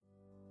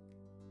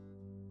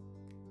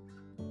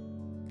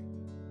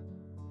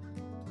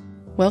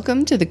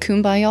Welcome to the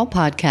Kumbaya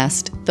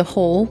podcast, the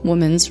whole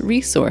woman's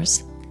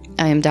resource.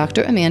 I am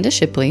Dr. Amanda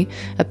Shipley,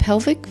 a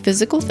pelvic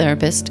physical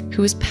therapist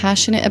who is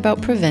passionate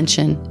about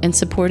prevention and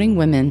supporting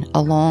women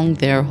along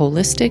their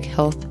holistic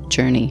health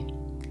journey.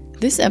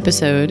 This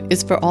episode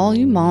is for all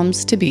you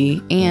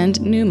moms-to-be and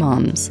new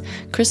moms.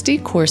 Christy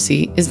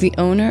Corsi is the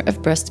owner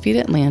of Breastfeed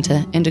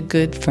Atlanta and a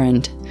good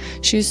friend.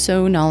 She is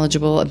so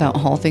knowledgeable about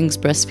all things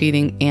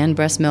breastfeeding and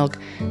breast milk.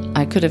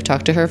 I could have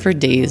talked to her for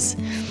days.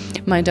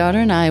 My daughter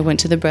and I went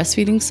to the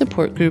breastfeeding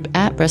support group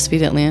at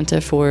Breastfeed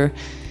Atlanta for,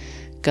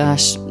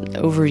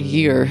 over a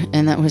year,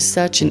 and that was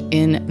such an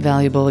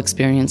invaluable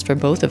experience for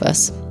both of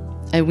us.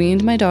 I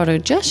weaned my daughter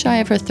just shy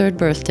of her third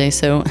birthday,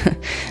 so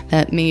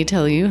that may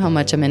tell you how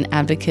much I'm an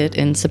advocate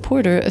and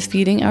supporter of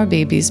feeding our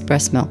babies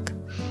breast milk.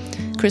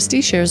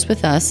 Christy shares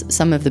with us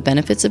some of the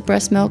benefits of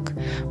breast milk,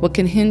 what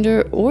can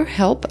hinder or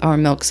help our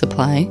milk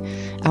supply,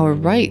 our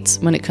rights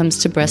when it comes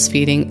to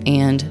breastfeeding,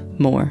 and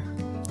more.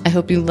 I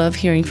hope you love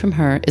hearing from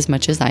her as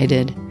much as I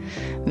did.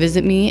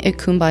 Visit me at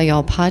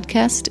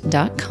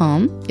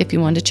kumbayalpodcast.com if you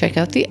want to check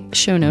out the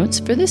show notes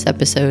for this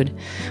episode.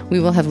 We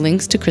will have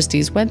links to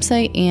Christy's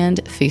website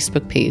and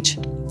Facebook page.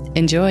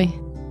 Enjoy.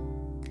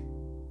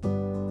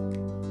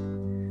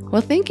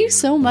 Well, thank you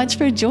so much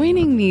for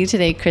joining me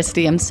today,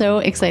 Christy. I'm so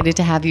excited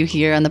to have you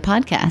here on the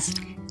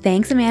podcast.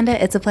 Thanks, Amanda.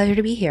 It's a pleasure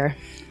to be here.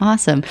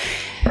 Awesome.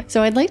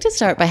 So I'd like to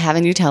start by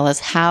having you tell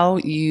us how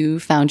you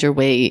found your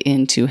way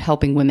into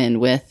helping women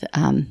with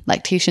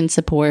lactation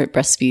support,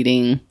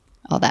 breastfeeding,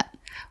 all that.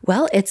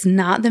 Well, it's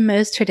not the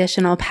most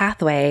traditional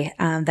pathway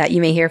that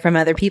you may hear from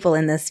other people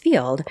in this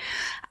field.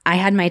 I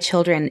had my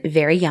children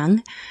very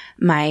young.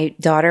 My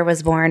daughter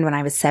was born when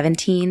I was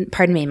 17.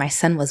 My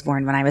son was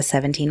born when I was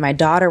 17. My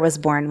daughter was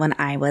born when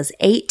I was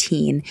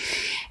 18.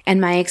 And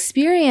my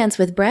experience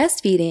with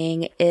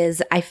breastfeeding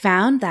is I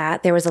found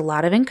that there was a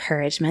lot of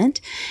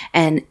encouragement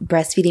and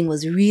breastfeeding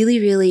was really,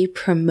 really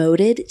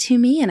promoted to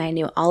me. And I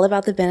knew all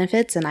about the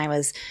benefits and I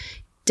was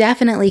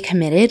definitely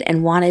committed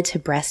and wanted to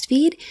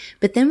breastfeed.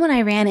 But then when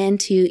I ran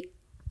into,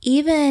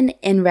 even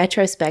in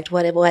retrospect,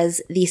 what it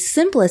was the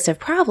simplest of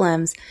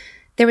problems,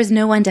 there was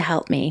no one to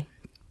help me.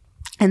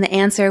 And the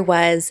answer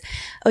was,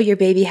 oh, your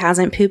baby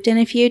hasn't pooped in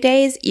a few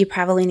days. You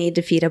probably need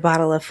to feed a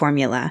bottle of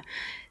formula.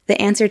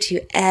 The answer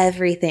to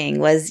everything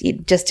was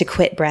just to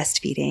quit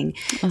breastfeeding.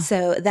 Oh.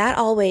 So that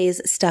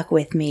always stuck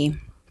with me.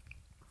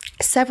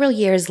 Several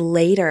years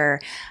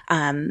later,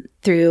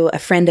 through a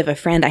friend of a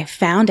friend, I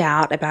found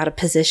out about a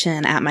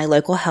position at my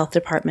local health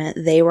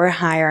department. They were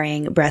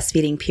hiring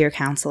breastfeeding peer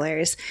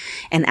counselors.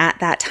 And at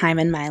that time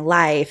in my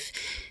life,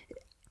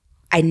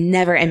 I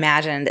never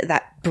imagined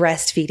that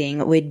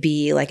breastfeeding would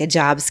be like a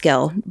job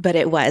skill, but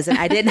it was. And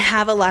I didn't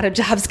have a lot of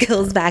job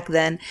skills back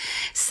then.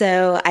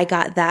 So I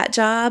got that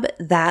job.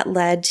 That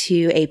led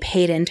to a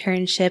paid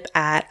internship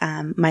at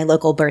my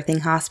local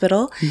birthing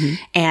hospital.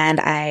 Mm-hmm. And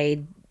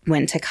I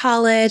went to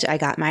college. I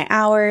got my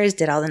hours,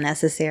 did all the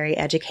necessary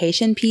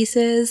education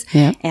pieces.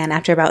 Yep. And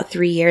after about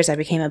 3 years, I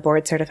became a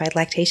board certified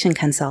lactation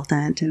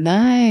consultant.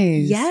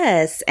 Nice.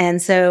 Yes. And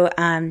so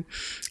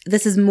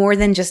this is more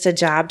than just a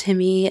job to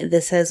me.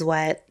 This is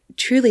what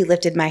truly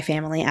lifted my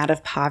family out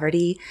of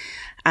poverty.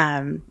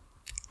 And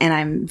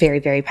I'm very,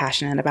 very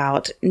passionate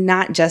about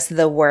not just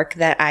the work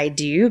that I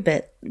do,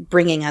 but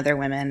bringing other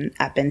women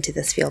up into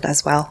this field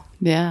as well.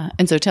 Yeah.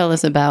 And so tell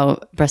us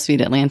about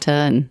Breastfeed Atlanta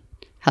and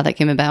how that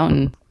came about.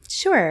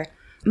 Sure.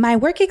 My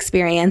work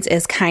experience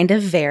is kind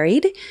of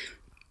varied.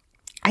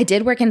 I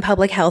did work in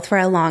public health for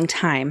a long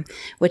time,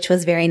 which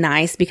was very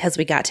nice because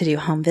we got to do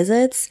home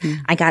visits.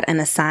 I got an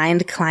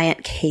assigned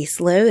client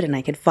caseload and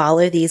I could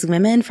follow these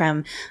women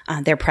from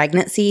their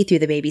pregnancy through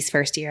the baby's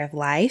first year of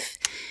life.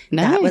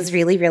 Nice. That was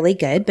really, really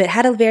good, but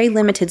had a very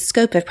limited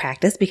scope of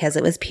practice because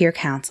it was peer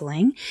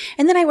counseling.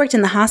 And then I worked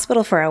in the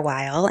hospital for a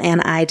while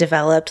and I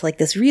developed like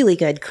this really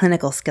good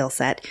clinical skill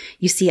set.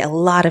 You see a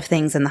lot of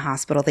things in the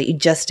hospital that you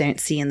just don't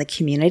see in the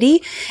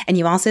community. And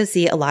you also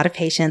see a lot of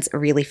patients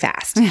really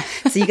fast.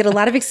 So you get a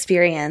lot of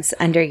experience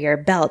under your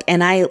belt.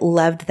 And I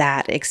loved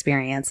that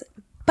experience.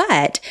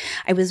 But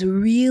I was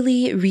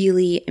really,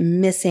 really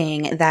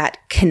missing that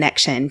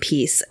connection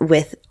piece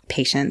with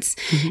patients.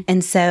 Mm-hmm.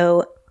 And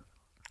so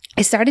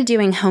I started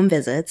doing home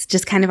visits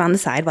just kind of on the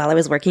side while I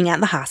was working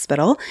at the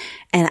hospital.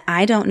 And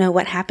I don't know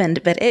what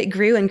happened, but it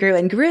grew and grew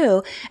and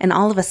grew. And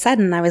all of a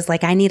sudden I was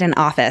like, I need an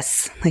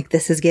office. Like,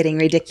 this is getting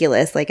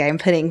ridiculous. Like, I'm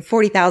putting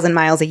 40,000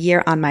 miles a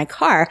year on my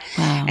car.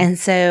 Wow. And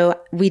so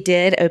we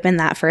did open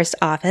that first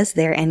office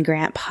there in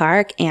Grant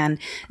Park. And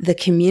the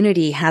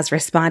community has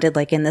responded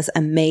like in this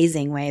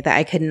amazing way that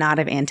I could not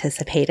have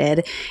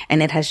anticipated.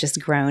 And it has just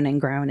grown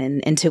and grown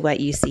into what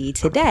you see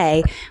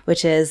today,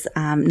 which is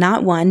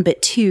not one,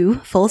 but two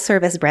full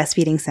service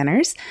breastfeeding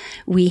centers.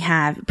 We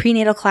have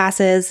prenatal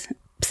classes,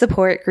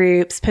 support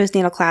groups,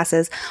 postnatal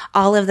classes,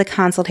 all of the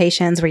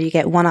consultations where you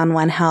get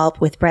one-on-one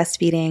help with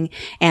breastfeeding,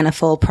 and a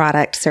full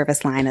product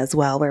service line as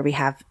well, where we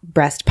have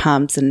breast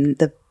pumps and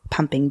the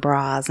pumping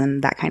bras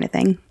and that kind of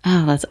thing.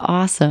 Oh, that's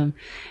awesome.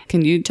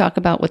 Can you talk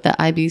about what the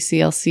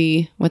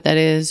IBCLC, what that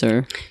is,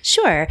 or?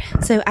 Sure.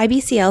 So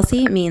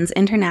IBCLC means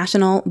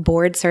International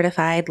Board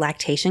Certified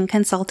Lactation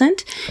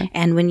Consultant. Okay.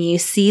 And when you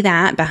see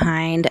that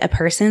behind a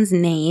person's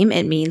name,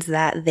 it means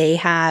that they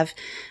have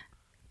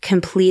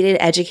completed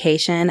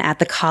education at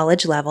the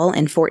college level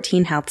in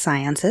 14 health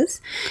sciences.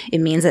 It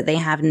means that they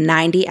have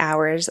 90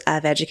 hours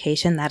of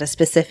education that is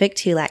specific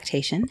to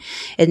lactation.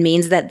 It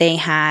means that they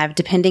have,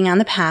 depending on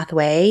the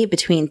pathway,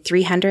 between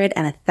 300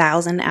 and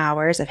 1,000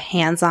 hours of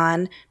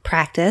hands-on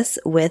practice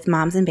with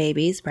moms and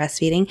babies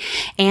breastfeeding,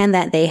 and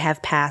that they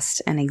have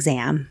passed an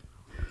exam.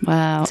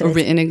 Wow. So a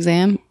written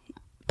exam?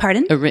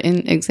 Pardon? A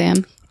written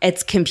exam?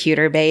 It's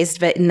computer-based,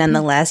 but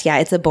nonetheless, yeah,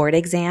 it's a board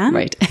exam.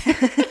 Right.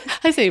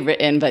 I say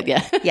written, but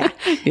yeah. Yeah.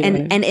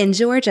 And in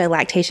Georgia,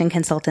 lactation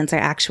consultants are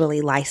actually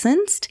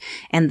licensed,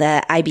 and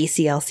the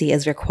IBCLC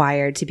is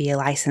required to be a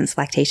licensed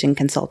lactation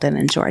consultant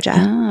in Georgia.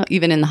 Oh,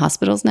 even in the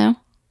hospitals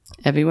now?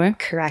 Everywhere?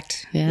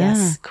 Correct. Yeah,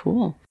 yes.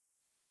 Cool.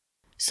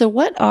 So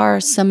what are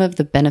some of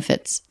the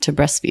benefits to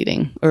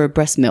breastfeeding, or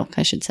breast milk,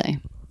 I should say?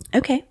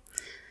 Okay.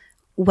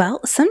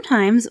 Well,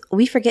 sometimes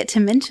we forget to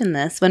mention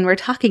this when we're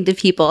talking to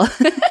people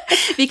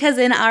because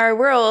in our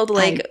world,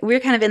 we're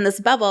kind of in this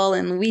bubble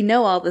and we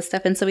know all this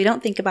stuff. And so we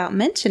don't think about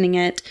mentioning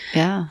it.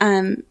 Yeah.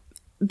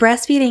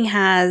 Breastfeeding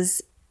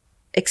has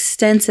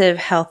extensive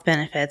health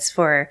benefits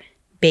for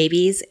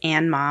babies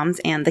and moms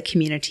and the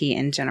community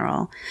in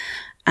general.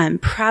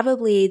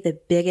 Probably the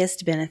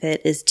biggest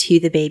benefit is to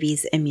the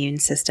baby's immune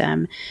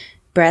system.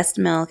 Breast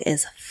milk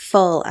is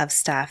full of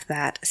stuff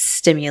that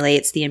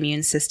stimulates the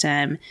immune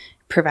system,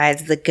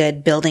 provides the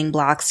good building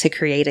blocks to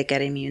create a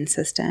good immune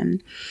system.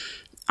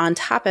 On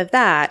top of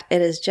that,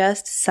 it is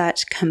just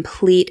such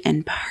complete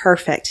and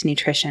perfect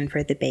nutrition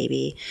for the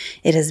baby.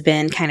 It has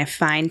been kind of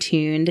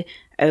fine-tuned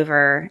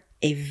over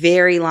a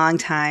very long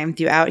time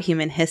throughout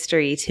human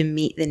history to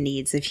meet the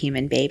needs of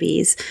human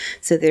babies.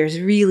 So there's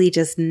really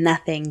just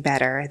nothing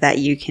better that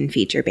you can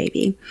feed your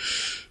baby.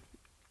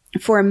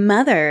 For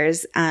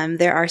mothers,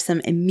 there are some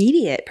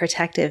immediate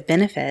protective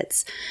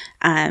benefits.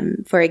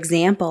 For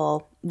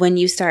example, when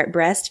you start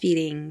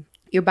breastfeeding,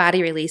 your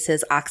body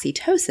releases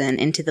oxytocin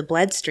into the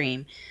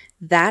bloodstream.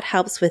 That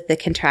helps with the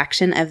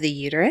contraction of the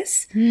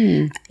uterus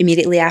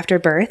immediately after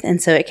birth,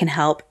 and so it can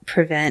help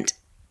prevent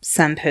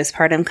some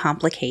postpartum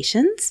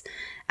complications.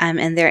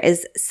 And there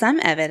is some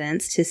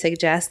evidence to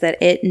suggest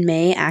that it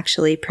may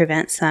actually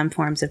prevent some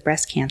forms of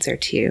breast cancer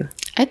too.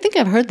 I think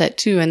I've heard that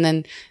too. And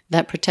then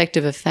that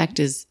protective effect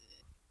is,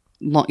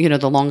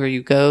 the longer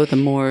you go, the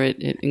more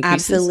it increases.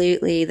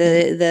 Absolutely.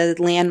 The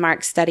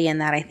landmark study in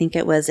that, I think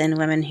it was in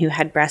women who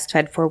had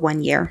breastfed for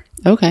 1 year.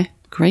 Okay,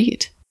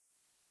 great.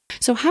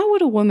 So how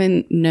would a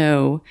woman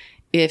know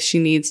if she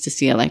needs to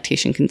see a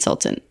lactation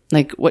consultant?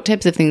 Like, what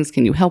types of things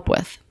can you help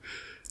with?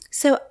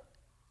 So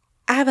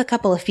I have a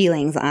couple of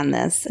feelings on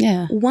this.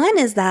 Yeah. One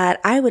is that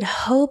I would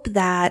hope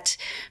that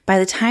by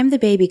the time the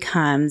baby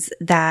comes,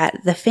 that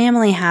the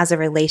family has a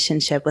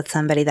relationship with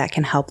somebody that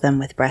can help them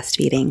with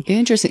breastfeeding.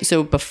 Interesting.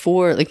 So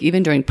before,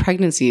 even during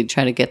pregnancy, you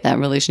try to get that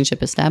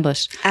relationship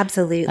established.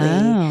 Absolutely.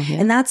 Oh, yeah.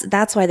 And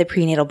that's why the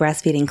prenatal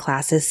breastfeeding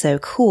class is so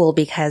cool,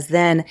 because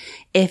then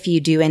if you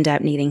do end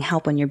up needing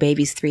help when your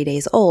baby's 3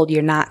 days old,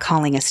 you're not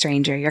calling a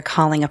stranger. You're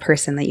calling a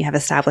person that you have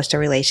established a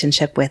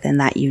relationship with and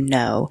that you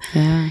know.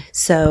 Yeah.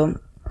 So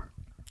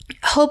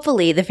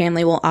hopefully the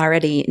family will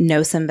already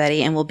know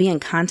somebody and will be in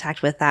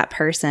contact with that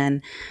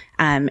person,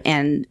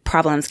 and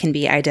problems can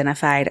be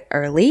identified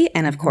early.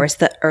 And of course,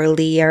 the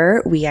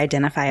earlier we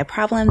identify a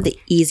problem, the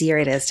easier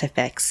it is to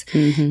fix.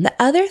 Mm-hmm. The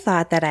other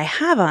thought that I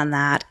have on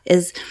that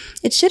is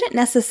it shouldn't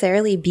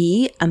necessarily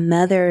be a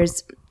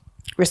mother's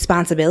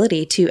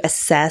responsibility to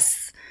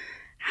assess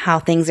how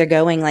things are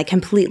going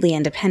completely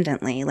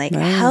independently. Right.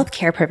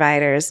 Healthcare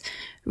providers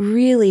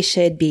really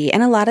should be,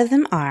 and a lot of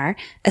them are,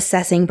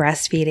 assessing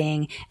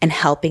breastfeeding and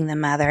helping the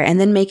mother and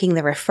then making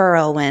the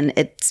referral when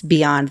it's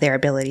beyond their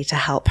ability to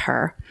help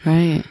her.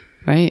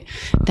 Right.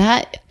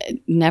 That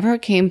never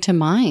came to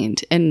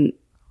mind. And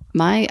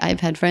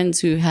I've had friends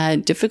who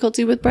had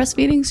difficulty with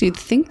breastfeeding, so you'd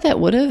think that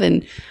would have.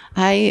 And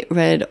I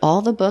read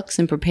all the books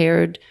and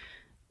prepared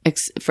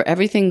for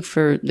everything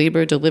for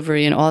labor,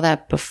 delivery, and all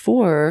that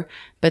before.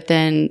 But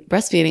then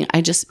breastfeeding, I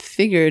just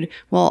figured,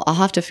 well, I'll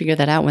have to figure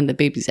that out when the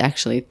baby's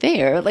actually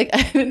there. I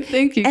didn't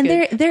think you and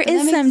could. There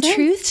is some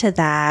truth to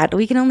that.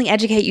 We can only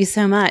educate you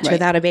so much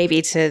without a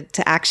baby to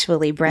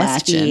actually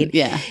breastfeed.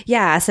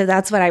 Yeah. So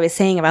that's what I was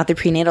saying about the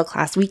prenatal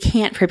class. We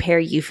can't prepare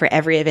you for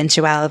every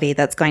eventuality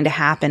that's going to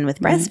happen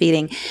with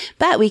breastfeeding,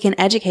 but we can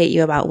educate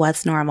you about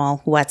what's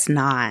normal, what's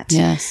not.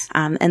 Yes.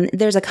 And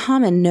there's a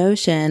common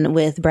notion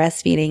with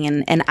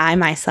breastfeeding, and I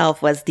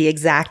myself was the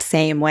exact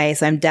same way.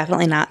 So I'm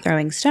definitely not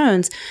throwing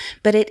stones.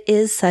 But it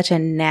is such a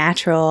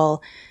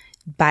natural,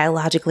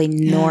 biologically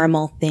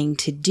normal thing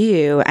to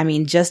do. I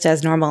mean, just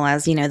as normal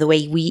as, the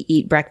way we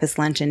eat breakfast,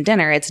 lunch, and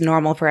dinner, it's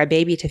normal for a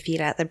baby to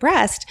feed at the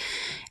breast.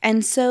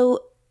 And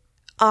so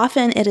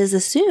often it is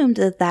assumed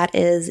that that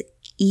is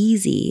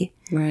easy.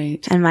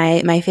 Right. And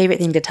my favorite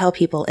thing to tell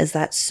people is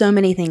that so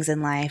many things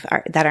in life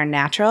that are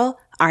natural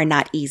are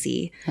not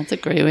easy. That's a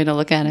great way to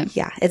look at it.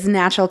 Yeah. It's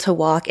natural to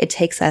walk. It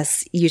takes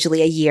us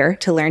usually a year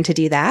to learn to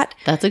do that.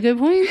 That's a good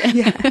point.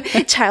 Yeah.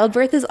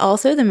 Childbirth is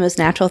also the most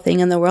natural thing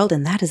in the world,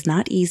 and that is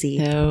not easy.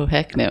 No,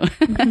 heck no.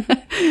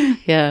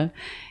 Yeah.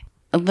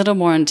 A little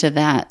more into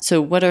that.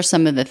 So what are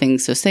some of the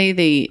things? So say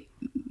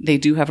they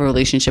do have a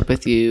relationship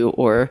with you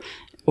or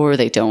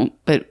they don't,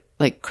 but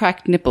like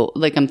cracked nipple,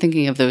 like I'm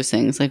thinking of those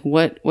things. Like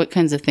what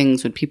kinds of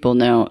things would people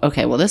know?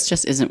 Okay, well, this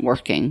just isn't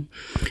working.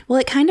 Well,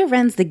 it kind of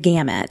runs the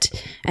gamut.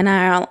 And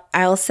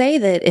I'll say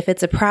that if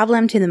it's a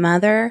problem to the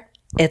mother,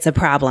 it's a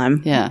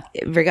problem. Yeah.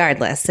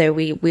 Regardless. So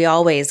we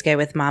always go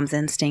with mom's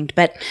instinct,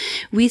 but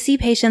we see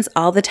patients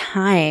all the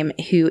time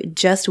who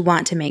just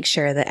want to make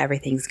sure that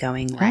everything's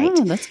going right.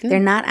 Oh, that's good. They're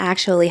not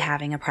actually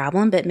having a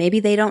problem, but maybe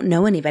they don't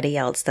know anybody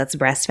else that's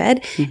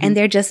breastfed and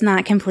they're just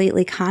not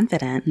completely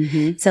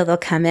confident. So they'll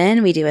come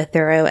in, we do a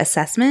thorough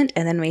assessment,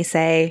 and then we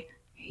say,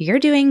 you're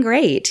doing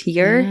great.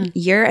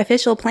 Your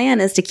official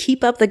plan is to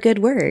keep up the good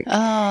work.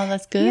 Oh,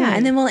 that's good. Yeah.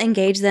 And then we'll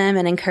engage them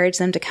and encourage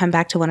them to come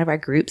back to one of our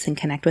groups and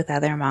connect with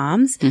other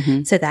moms.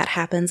 So that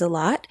happens a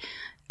lot.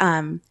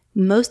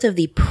 Most of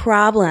the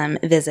problem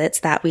visits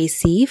that we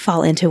see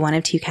fall into one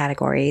of two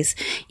categories.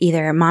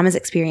 Either mom is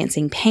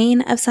experiencing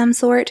pain of some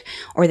sort,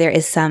 or there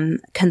is some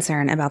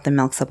concern about the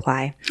milk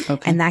supply.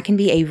 Okay. And that can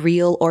be a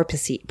real or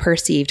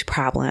perceived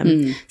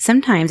problem.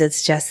 Sometimes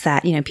it's just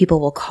that, people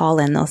will call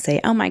in, they'll say,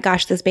 oh my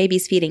gosh, this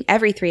baby's feeding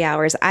every 3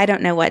 hours. I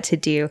don't know what to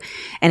do.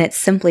 And it's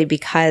simply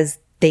because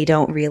they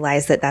don't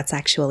realize that that's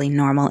actually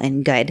normal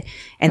and good.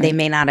 And they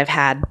may not have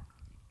had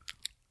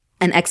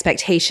an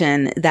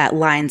expectation that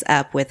lines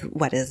up with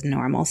what is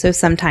normal. So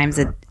sometimes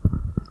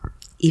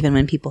even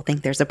when people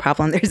think there's a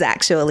problem, there's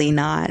actually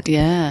not.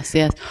 Yes.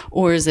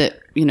 Or is it,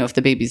 if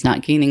the baby's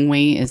not gaining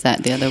weight, is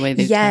that the other way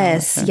they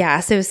Yes. tell? Yeah.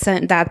 So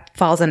that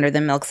falls under the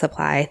milk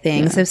supply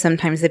thing. Yeah. So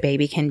sometimes the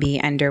baby can be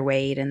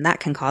underweight, and that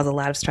can cause a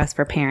lot of stress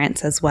for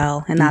parents as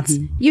well. And that's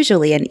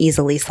usually an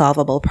easily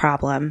solvable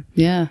problem.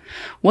 Yeah.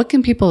 What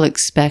can people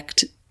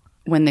expect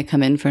when they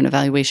come in for an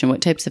evaluation?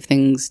 What types of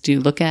things do you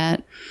look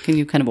at? Can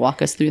you kind of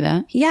walk us through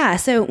that? Yeah.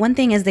 So one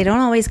thing is they don't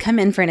always come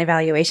in for an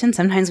evaluation.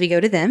 Sometimes we go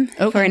to them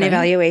for an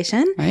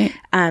evaluation. Right.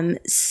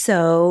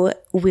 So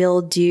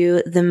we'll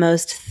do the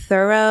most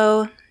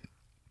thorough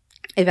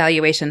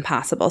evaluation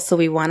possible. So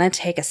we want to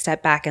take a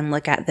step back and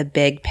look at the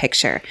big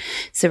picture.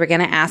 So we're going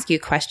to ask you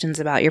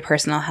questions about your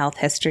personal health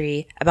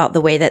history, about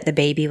the way that the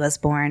baby was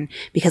born,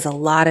 because a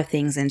lot of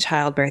things in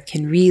childbirth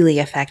can really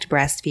affect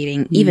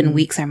breastfeeding, even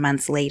weeks or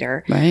months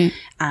later. Right.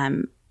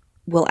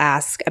 We'll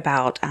ask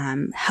about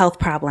health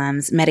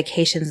problems,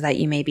 medications that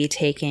you may be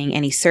taking,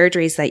 any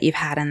surgeries that you've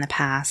had in the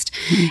past.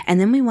 And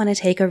then we want to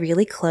take a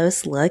really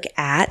close look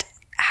at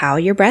how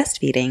you're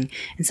breastfeeding.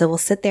 And so we'll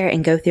sit there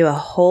and go through a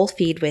whole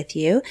feed with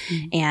you,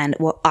 and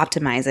we'll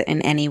optimize it in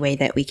any way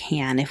that we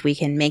can. If we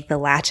can make the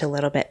latch a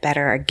little bit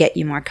better or get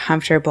you more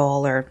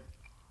comfortable or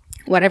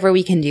whatever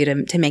we can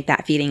do to make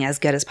that feeding as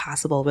good as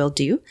possible, we'll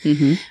do.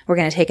 We're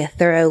going to take a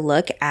thorough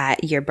look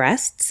at your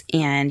breasts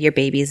and your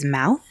baby's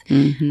mouth.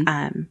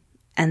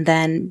 And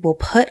then we'll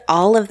put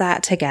all of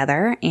that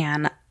together,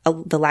 and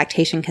the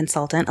lactation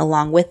consultant,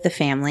 along with the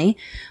family,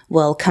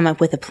 will come up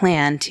with a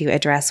plan to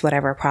address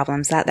whatever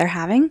problems that they're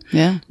having.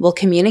 Yeah. We'll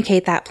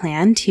communicate that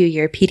plan to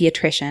your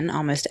pediatrician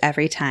almost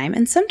every time,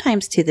 and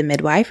sometimes to the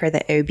midwife or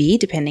the OB,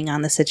 depending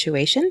on the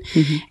situation,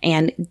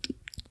 and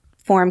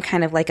form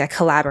kind of like a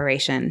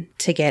collaboration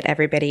to get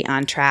everybody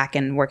on track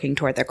and working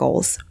toward their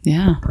goals.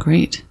 Yeah,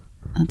 great.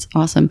 That's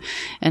awesome.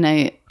 And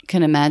I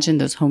can imagine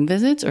those home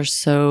visits are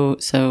so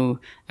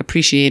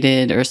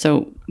appreciated or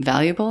so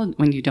valuable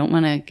when you don't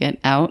want to get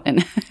out.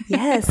 And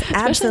yes, especially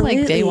absolutely.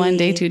 like day 1,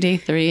 day 2, day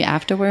 3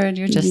 afterward,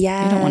 you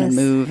don't want to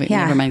move.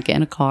 Never mind get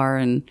in a car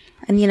and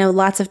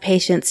lots of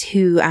patients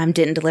who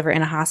didn't deliver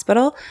in a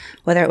hospital,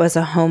 whether it was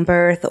a home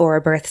birth or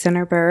a birth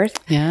center birth.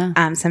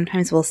 Yeah.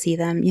 Sometimes we'll see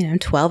them,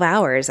 12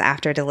 hours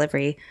after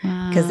delivery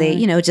because they,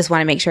 just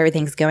want to make sure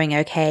everything's going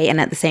okay.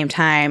 And at the same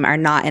time are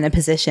not in a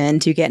position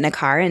to get in a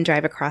car and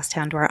drive across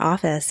town to our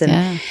office.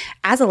 And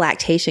as a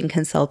lactation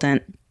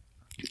consultant,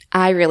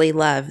 I really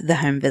love the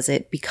home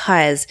visit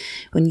because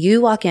when you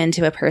walk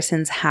into a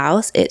person's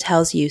house, it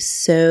tells you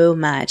so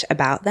much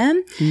about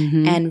them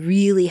and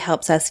really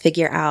helps us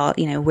figure out,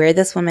 where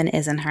this woman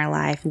is in her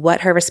life,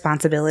 what her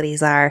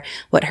responsibilities are,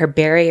 what her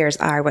barriers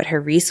are, what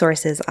her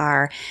resources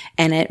are.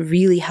 And it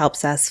really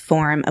helps us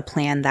form a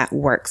plan that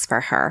works for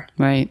her.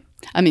 Right.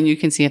 I mean, you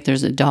can see if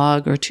there's a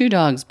dog or 2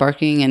 dogs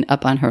barking and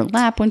up on her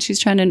lap when she's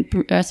trying to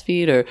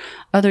breastfeed, or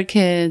other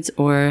kids,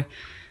 or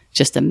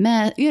just a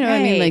mess, right.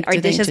 I mean, like,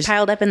 or dishes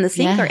piled up in the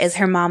sink, or is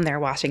her mom there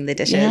washing the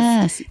dishes?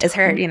 Yes. Is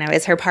her,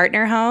 is her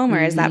partner home, or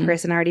is that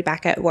person already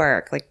back at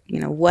work? Like,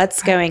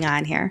 what's going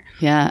on here?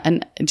 Yeah.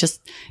 And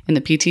just in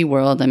the PT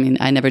world, I mean,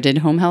 I never did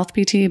home health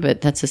PT, but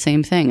that's the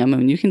same thing. I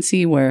mean, you can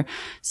see where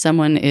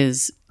someone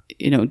is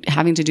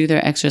having to do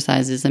their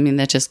exercises. I mean,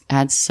 that just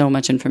adds so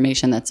much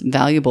information that's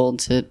valuable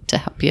to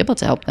be able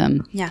to help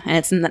them. Yeah. And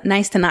it's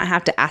nice to not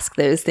have to ask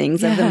those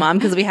things of the mom,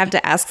 because we have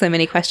to ask so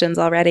many questions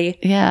already.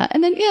 Yeah.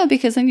 And then,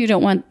 because then you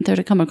don't want there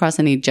to come across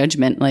any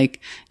judgment. Like,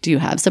 do you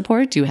have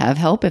support? Do you have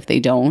help if they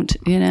don't,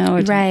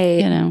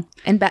 Right.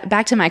 And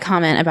back to my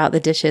comment about the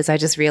dishes, I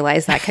just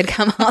realized that could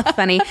come off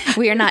funny.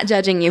 We are not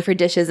judging you for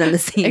dishes in the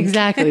sink.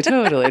 Exactly.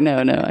 Totally. No.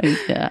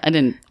 I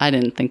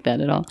didn't think that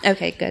at all.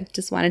 Okay, good.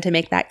 Just wanted to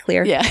make that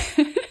clear. Yeah.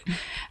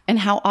 And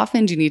how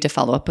often do you need to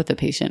follow up with a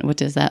patient? What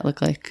does that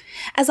look like?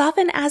 As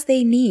often as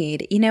they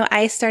need.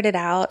 I started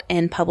out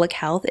in public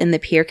health in the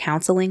peer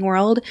counseling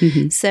world.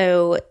 Mm-hmm.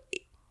 So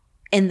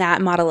in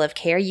that model of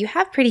care, you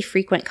have pretty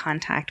frequent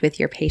contact with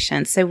your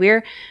patients. So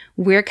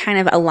we're kind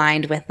of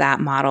aligned with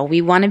that model.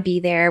 We want to be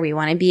there. We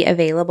want to be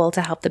available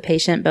to help the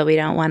patient, but we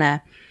don't want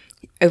to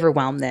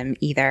overwhelm them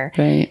either.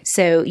 Right.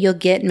 So you'll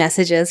get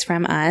messages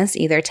from us,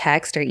 either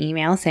text or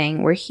email,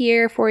 saying, we're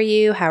here for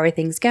you. How are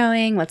things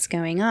going? What's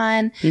going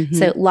on? Mm-hmm.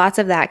 So lots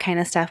of that kind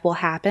of stuff will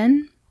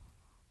happen.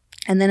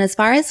 And then as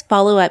far as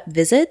follow-up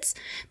visits,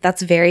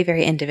 that's very,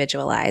 very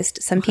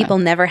individualized. Some people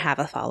never have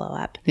a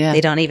follow-up. Yeah.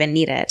 They don't even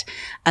need it.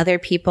 Other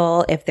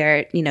people, if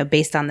they're,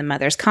 based on the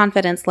mother's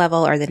confidence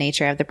level or the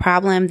nature of the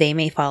problem, they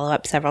may follow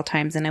up several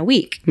times in a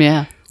week.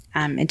 Yeah.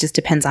 It just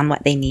depends on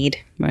what they need.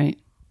 Right.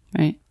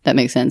 That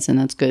makes sense, and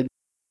that's good.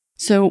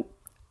 So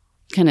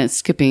kind of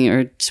skipping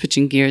or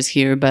switching gears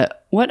here,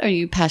 but what are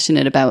you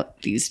passionate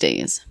about these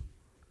days?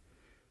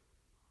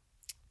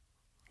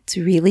 It's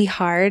really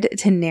hard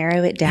to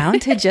narrow it down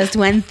to just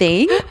one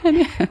thing.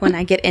 When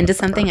I get into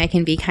something, I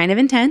can be kind of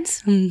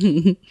intense.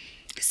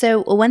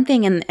 So one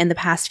thing in the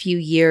past few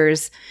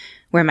years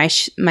where my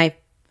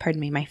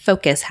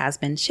focus has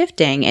been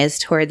shifting is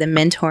toward the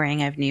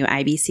mentoring of new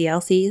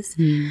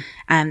IBCLCs.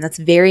 That's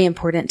very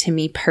important to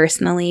me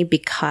personally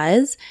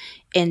because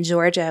in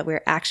Georgia,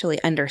 we're actually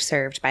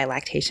underserved by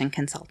lactation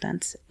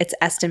consultants. It's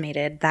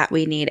estimated that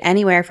we need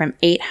anywhere from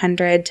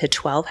 800 to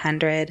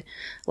 1,200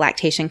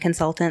 lactation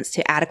consultants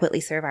to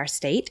adequately serve our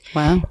state.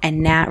 Wow.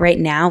 And right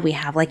now we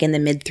have like in the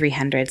mid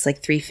 300s,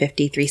 like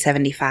 350,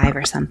 375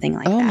 or something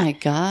like that. Oh my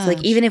gosh. So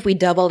like even if we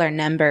doubled our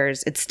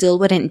numbers, it still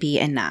wouldn't be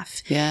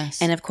enough.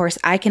 Yes. And of course,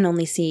 I can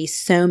only see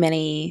so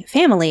many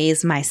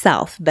families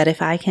myself, but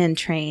if I can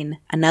train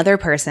another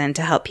person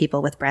to help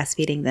people with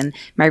breastfeeding, then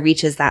my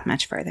reach is that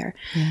much further.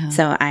 Yeah.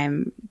 So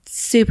I'm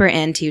super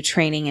into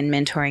training and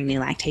mentoring new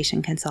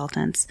lactation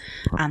consultants.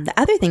 The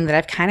other thing that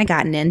I've kind of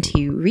gotten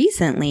into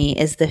recently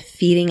is the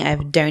feeding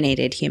of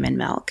donated human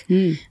milk.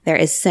 There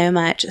is so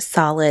much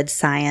solid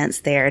science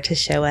there to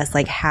show us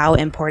like how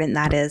important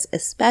that is,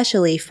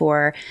 especially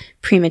for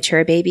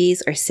premature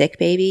babies or sick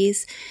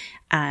babies.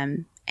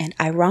 And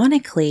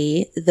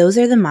ironically, those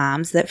are the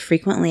moms that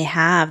frequently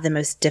have the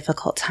most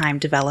difficult time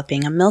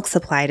developing a milk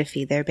supply to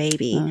feed their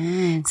baby.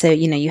 Oh. So,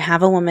 you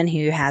have a woman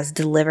who has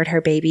delivered her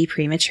baby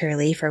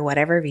prematurely for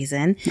whatever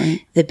reason.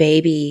 Right. The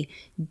baby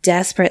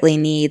desperately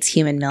needs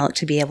human milk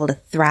to be able to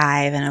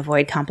thrive and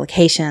avoid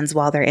complications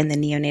while they're in the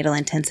neonatal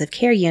intensive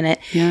care unit.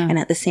 Yeah. And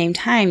at the same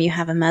time, you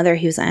have a mother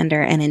who's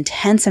under an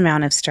intense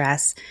amount of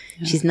stress.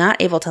 Yeah. She's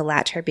not able to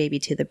latch her baby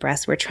to the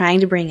breast. We're trying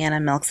to bring in a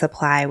milk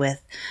supply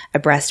with a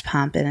breast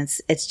pump, and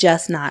it's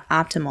just not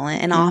optimal.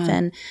 And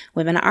often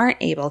women aren't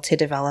able to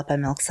develop a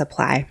milk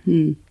supply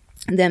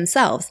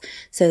themselves.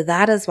 So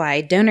that is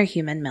why donor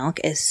human milk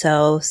is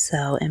so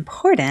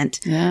important.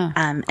 Yeah.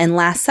 And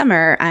last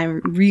summer,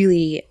 I'm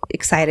really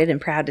excited and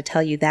proud to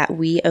tell you that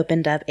we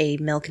opened up a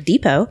milk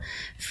depot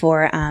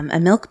for a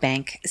milk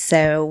bank.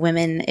 So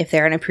women, if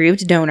they're an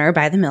approved donor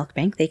by the milk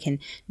bank, they can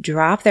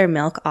drop their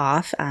milk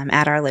off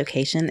at our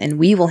location, and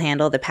we will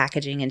handle the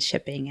packaging and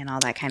shipping and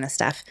all that kind of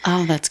stuff.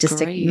 Oh, that's just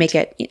great. To make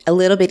it a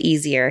little bit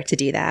easier to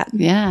do that.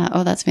 Yeah.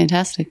 Oh, that's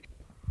fantastic.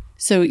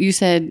 So you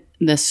said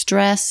the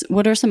stress.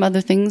 What are some other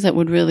things that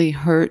would really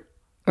hurt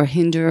or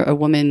hinder a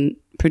woman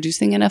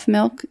producing enough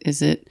milk?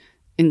 Is it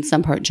in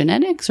some part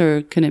genetics,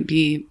 or can it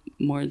be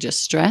more just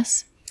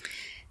stress?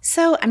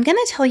 So I'm going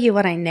to tell you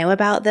what I know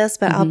about this,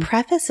 but I'll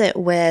preface it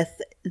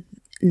with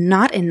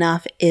not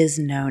enough is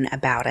known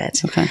about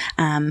it. Okay.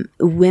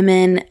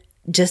 Women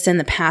just in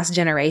the past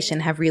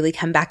generation have really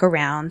come back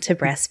around to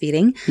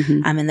breastfeeding.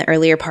 In the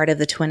earlier part of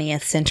the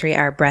 20th century,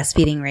 our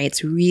breastfeeding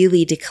rates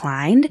really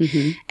declined.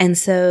 And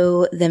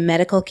so the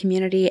medical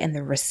community and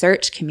the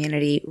research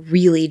community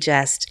really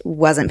just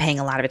wasn't paying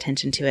a lot of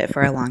attention to it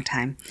for a long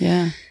time.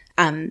 Yeah.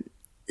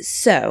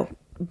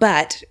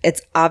 But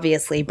it's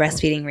obviously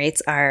breastfeeding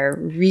rates are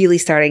really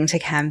starting to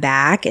come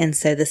back. And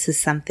so this is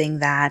something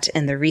that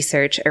in the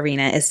research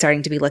arena is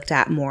starting to be looked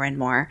at more and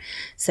more.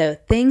 So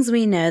things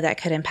we know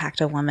that could impact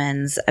a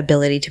woman's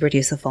ability to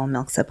produce a full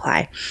milk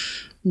supply.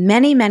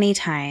 Many, many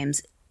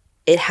times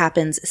it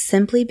happens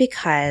simply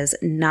because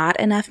not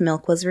enough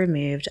milk was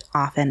removed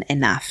often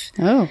enough.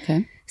 Oh,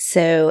 okay.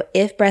 So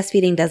if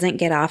breastfeeding doesn't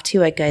get off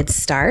to a good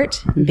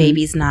start,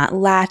 baby's not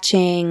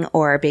latching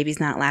or baby's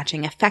not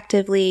latching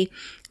effectively,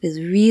 it is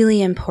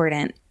really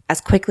important as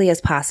quickly as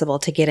possible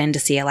to get in to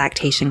see a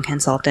lactation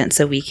consultant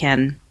so we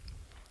can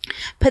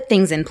put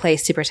things in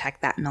place to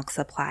protect that milk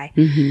supply.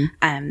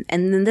 And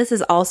then this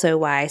is also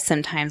why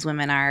sometimes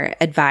women are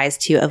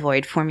advised to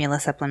avoid formula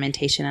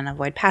supplementation and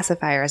avoid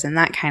pacifiers and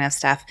that kind of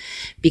stuff,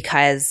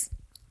 because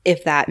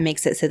if that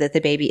makes it so that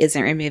the baby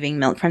isn't removing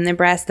milk from the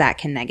breast, that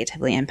can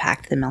negatively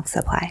impact the milk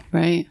supply.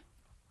 Right.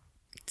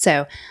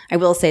 So I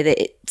will say that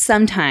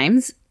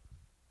sometimes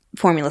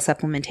formula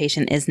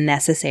supplementation is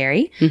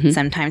necessary.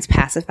 Sometimes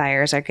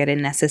pacifiers are good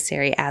and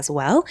necessary as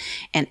well.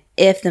 And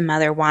if the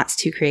mother wants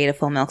to create a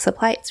full milk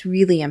supply, it's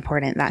really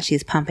important that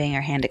she's pumping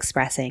or hand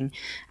expressing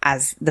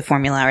as the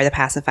formula or the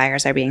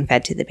pacifiers are being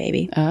fed to the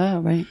baby. Oh,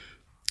 right.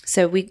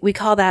 So we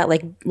call that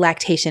like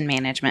lactation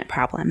management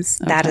problems.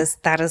 Okay.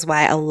 That is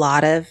why a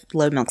lot of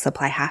low milk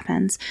supply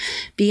happens.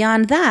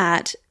 Beyond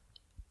that,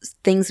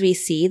 things we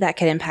see that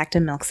could impact a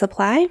milk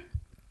supply: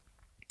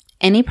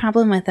 any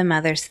problem with a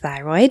mother's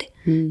thyroid.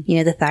 You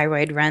know, the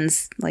thyroid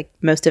runs like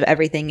most of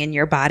everything in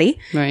your body,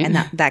 right. And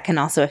that can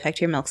also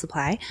affect your milk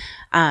supply.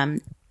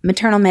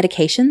 Maternal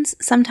medications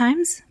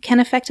sometimes can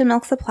affect a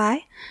milk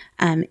supply.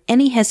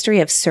 Any history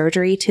of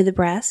surgery to the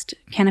breast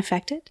can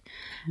affect it.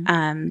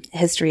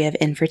 History of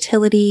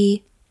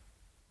infertility.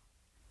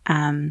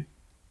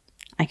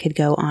 I could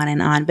go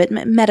on, but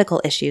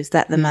medical issues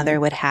that the mother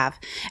would have.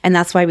 And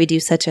that's why we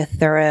do such a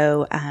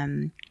thorough,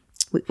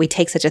 we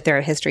take such a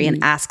thorough history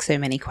and ask so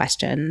many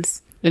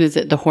questions. And is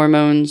it the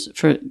hormones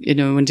for,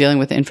 when dealing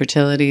with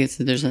infertility,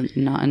 there's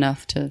not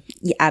enough to...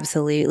 Yeah,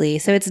 absolutely.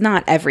 So it's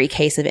not every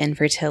case of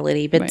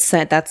infertility, but right.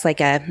 So that's like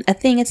a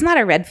thing. It's not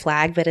a red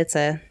flag, but it's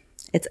a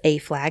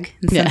flag.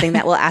 It's something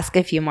that we'll ask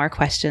a few more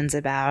questions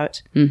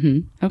about.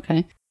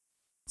 Okay.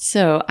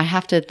 So I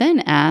have to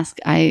then ask,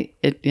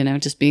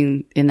 just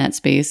being in that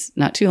space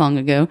not too long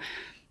ago,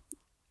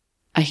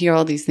 I hear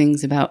all these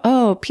things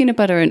about, peanut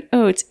butter and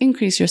oats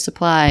increase your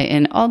supply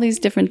and all these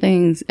different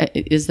things.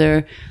 Is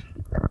there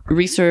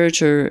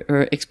research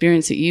or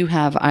experience that you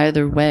have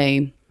either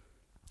way?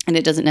 And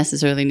it doesn't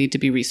necessarily need to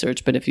be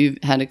research, but if you've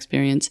had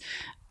experience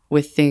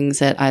with things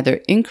that either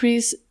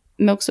increase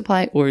milk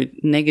supply or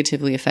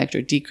negatively affect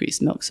or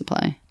decrease milk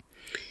supply.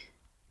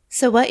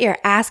 So what you're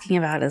asking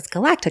about is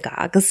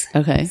galactagogues.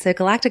 Okay. So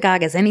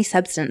galactagogue is any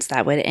substance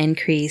that would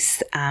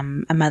increase a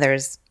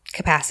mother's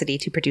capacity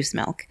to produce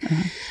milk.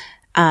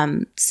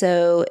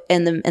 So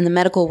in the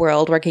medical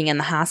world, working in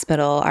the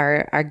hospital,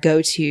 our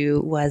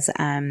go-to was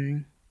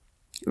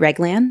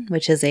Reglan,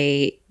 which is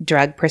a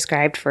drug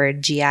prescribed for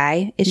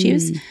GI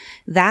issues.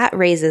 That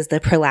raises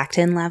the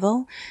prolactin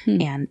level,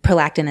 and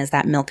prolactin is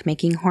that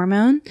milk-making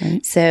hormone.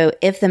 Right. So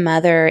if the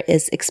mother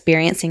is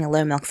experiencing a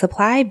low milk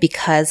supply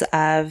because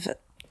of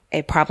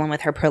a problem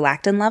with her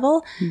prolactin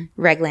level,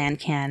 Reglan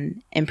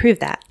can improve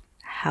that.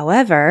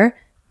 However,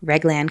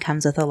 Reglan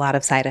comes with a lot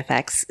of side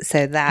effects,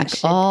 so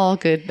that all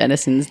good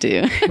medicines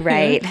do.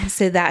 Right.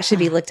 So that should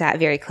be looked at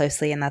very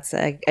closely, and that's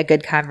a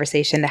good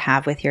conversation to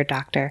have with your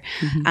doctor.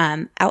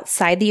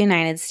 Outside the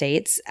United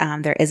States,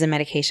 there is a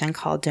medication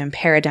called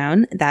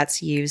domperidone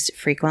that's used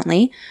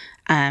frequently.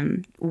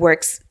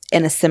 Works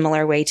in a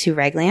similar way to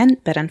Reglan,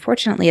 but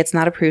unfortunately, it's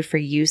not approved for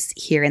use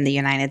here in the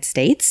United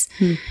States.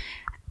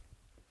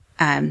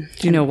 Do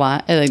you know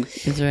why?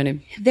 Is there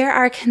any? There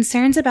are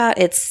concerns about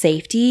its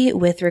safety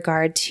with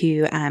regard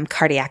to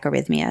cardiac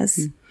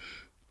arrhythmias.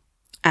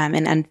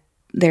 And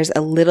there's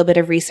a little bit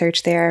of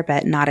research there,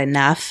 but not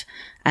enough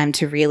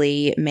to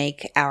really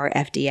make our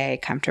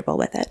FDA comfortable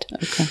with it.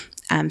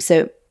 Okay.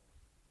 So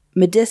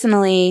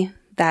medicinally,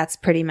 that's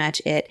pretty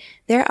much it.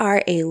 There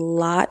are a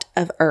lot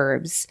of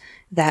herbs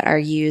that are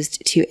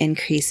used to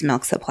increase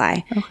milk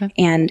supply. Okay.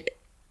 And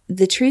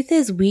the truth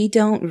is, we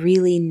don't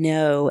really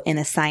know in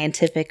a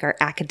scientific or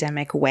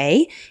academic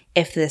way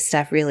if this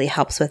stuff really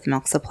helps with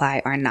milk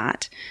supply or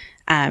not.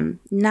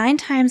 9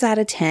 times out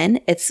of 10,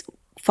 it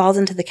falls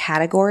into the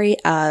category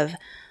of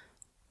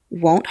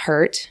won't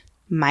hurt,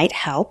 might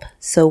help,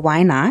 so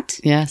why not?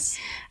 Yes.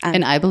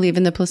 And I believe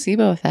in the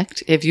placebo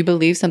effect. If you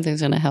believe something's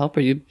going to help,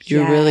 or you're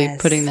really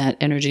putting that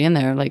energy in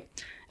there, like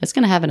it's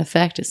going to have an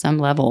effect at some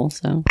level.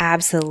 So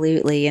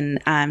absolutely. And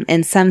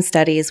in some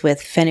studies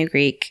with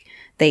fenugreek,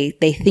 they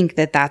think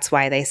that that's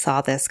why they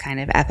saw this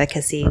kind of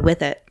efficacy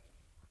with it.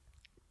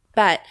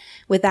 But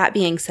with that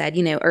being said,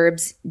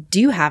 herbs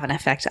do have an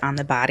effect on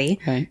the body.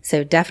 Right.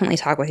 So definitely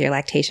talk with your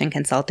lactation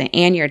consultant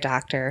and your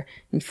doctor.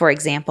 And for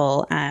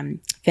example,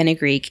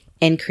 fenugreek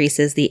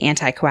increases the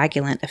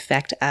anticoagulant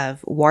effect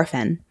of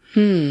warfarin.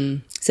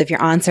 So if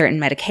you're on certain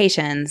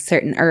medications,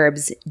 certain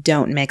herbs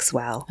don't mix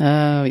well.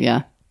 Oh,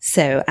 yeah.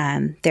 So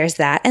there's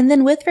that. And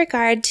then with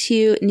regard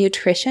to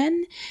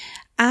nutrition,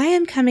 I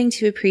am coming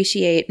to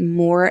appreciate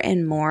more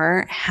and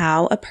more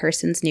how a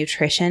person's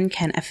nutrition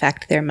can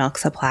affect their milk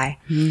supply.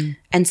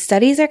 And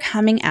studies are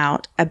coming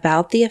out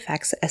about the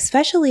effects,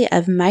 especially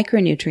of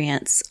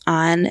micronutrients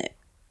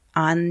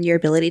on your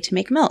ability to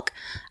make milk.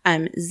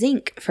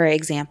 Zinc, for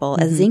example,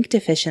 a zinc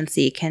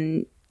deficiency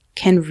can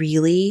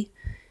really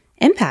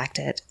impact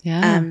it.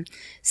 Yeah.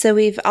 So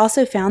we've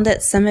also found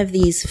that some of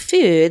these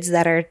foods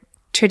that are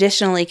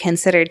traditionally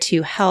considered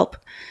to help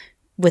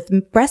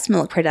with breast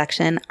milk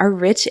production are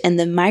rich in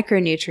the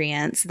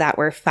micronutrients that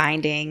we're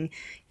finding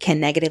can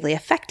negatively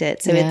affect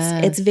it. So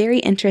it's very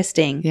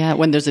interesting. Yeah,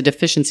 when there's a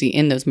deficiency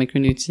in those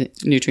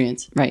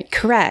micronutrients. Right.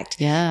 Correct.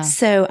 Yeah.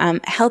 So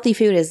healthy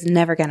food is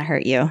never going to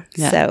hurt you.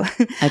 Yeah.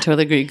 So I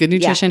totally agree. Good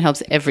nutrition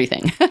helps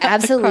everything.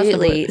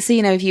 Absolutely. So,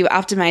 if you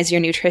optimize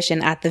your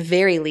nutrition, at the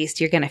very least,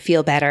 you're going to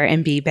feel better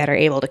and be better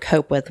able to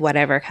cope with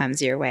whatever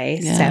comes your way.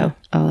 Yeah. So,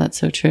 oh, that's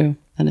so true.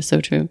 That is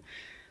so true.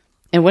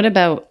 And what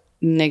about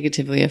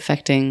negatively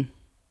affecting?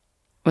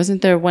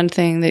 Wasn't there one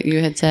thing that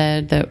you had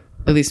said that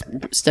at least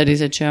studies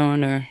had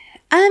shown,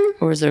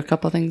 or is there a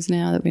couple things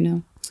now that we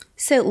know?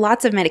 So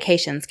lots of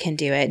medications can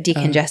do it,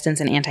 decongestants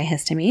and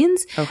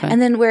antihistamines. Okay.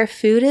 And then where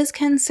food is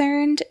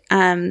concerned,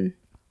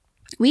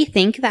 we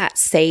think that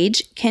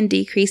sage can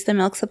decrease the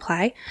milk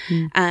supply.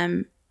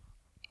 And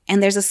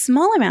there's a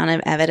small amount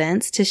of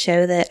evidence to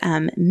show that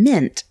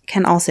mint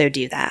can also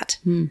do that.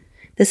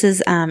 This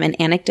is an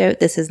anecdote.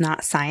 This is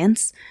not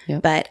science,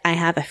 but I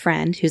have a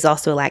friend who's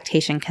also a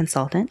lactation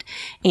consultant,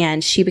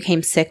 and she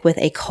became sick with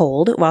a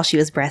cold while she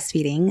was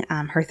breastfeeding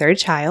her third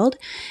child.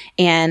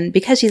 And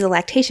because she's a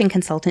lactation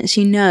consultant,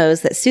 she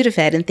knows that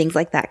Sudafed and things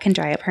like that can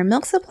dry up her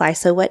milk supply.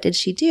 So what did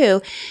she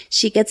do?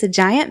 She gets a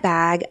giant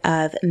bag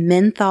of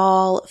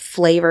menthol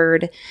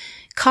flavored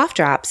cough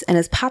drops and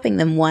is popping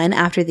them one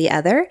after the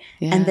other.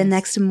 Yes. And the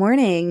next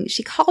morning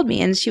she called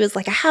me and she was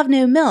like, I have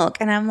no milk.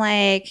 And I'm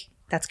like,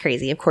 that's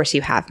crazy. Of course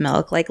you have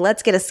milk. Like,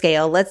 let's get a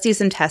scale. Let's do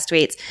some test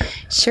weights.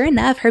 Sure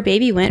enough, her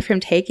baby went from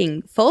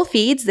taking full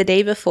feeds the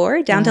day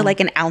before down to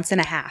like an ounce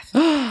and a half.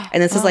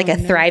 And this is like a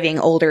thriving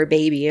older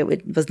baby.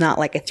 It was not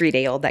like a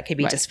 3-day-old that could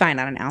be just fine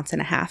on an ounce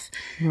and a half.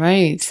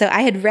 Right. So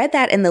I had read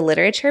that in the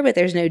literature, but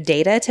there's no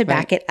data to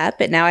back it up.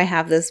 But now I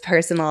have this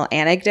personal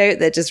anecdote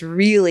that just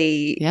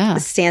really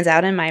stands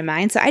out in my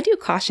mind. So I do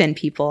caution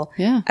people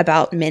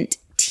about mint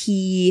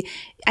tea.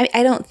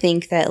 I don't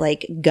think that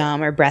like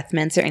gum or breath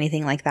mints or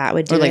anything like that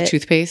would do it. Or like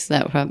toothpaste?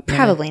 That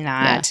probably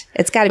not. Yeah.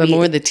 It's got to be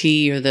more the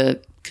tea or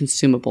the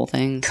consumable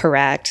things.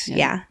 Correct.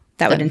 Yeah.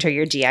 That would enter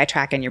your GI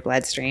tract and your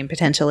bloodstream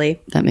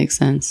potentially. That makes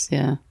sense.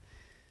 Yeah.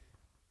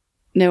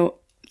 Now,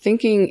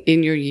 thinking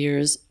in your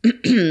years,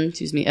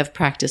 of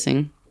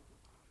practicing,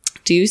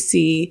 do you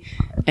see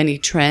any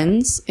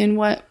trends in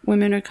what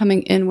women are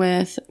coming in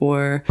with,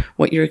 or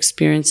what you're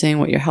experiencing,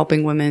 what you're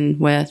helping women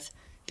with,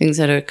 things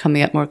that are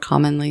coming up more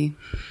commonly?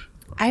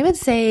 I would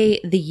say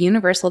the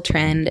universal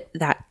trend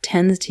that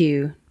tends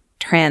to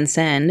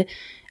transcend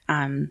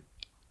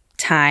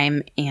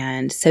time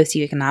and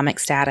socioeconomic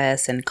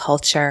status and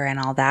culture and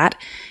all that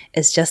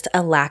is just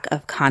a lack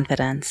of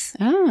confidence.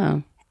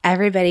 Oh.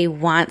 Everybody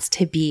wants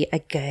to be a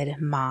good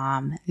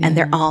mom, and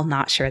they're all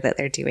not sure that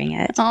they're doing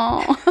it.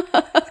 Oh,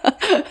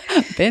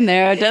 been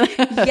there, done,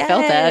 felt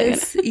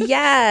that.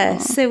 Yeah.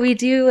 So we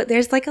do,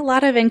 there's like a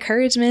lot of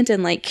encouragement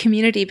and like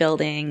community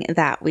building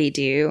that we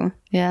do.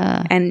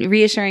 Yeah. And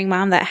reassuring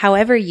mom that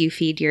however you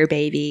feed your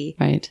baby,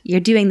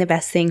 you're doing the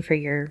best thing for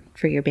your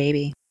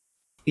baby.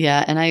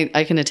 Yeah. And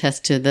I can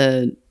attest to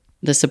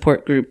the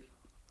support group,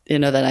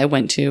 that I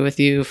went to with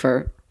you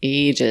for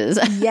ages.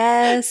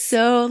 Yes.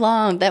 So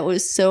long. That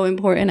was so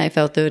important. I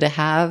felt, though, to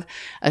have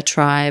a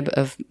tribe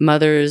of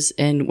mothers,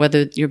 and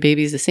whether your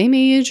baby's the same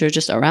age or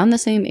just around the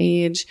same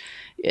age.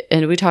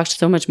 And we talked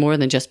so much more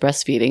than just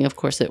breastfeeding. Of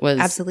course, it was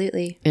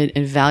absolutely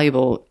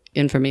invaluable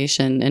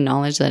information and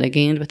knowledge that I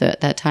gained with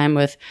it, that time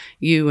with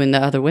you and the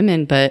other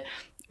women, but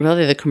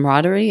really the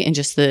camaraderie and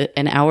just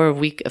an hour a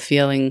week of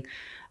feeling,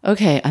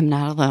 okay, I'm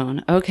not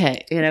alone.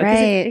 Okay.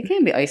 Right. It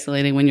can be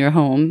isolating when you're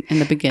home in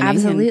the beginning.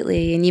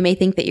 Absolutely. And you may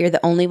think that you're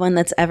the only one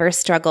that's ever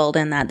struggled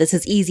and that this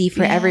is easy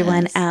for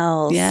everyone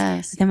else.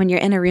 Yes. But then when you're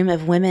in a room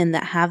of women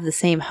that have the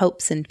same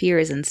hopes and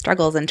fears and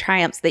struggles and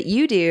triumphs that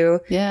you do,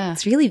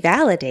 it's really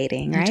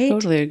validating, right? I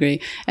totally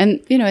agree.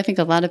 And, I think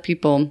a lot of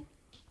people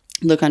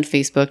look on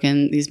Facebook,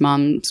 and these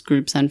moms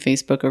groups on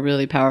Facebook are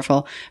really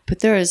powerful. But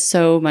there is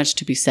so much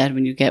to be said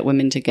when you get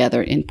women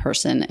together in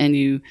person and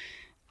you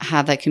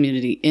have that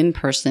community in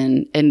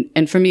person.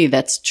 And for me,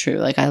 that's true.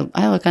 Like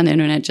I look on the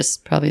internet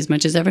just probably as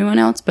much as everyone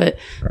else, but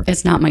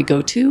it's not my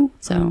go-to.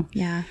 So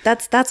yeah,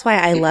 that's why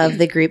I love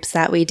the groups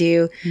that we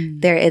do.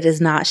 There, it is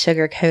not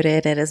sugar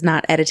coated. It is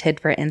not edited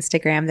for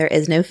Instagram. There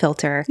is no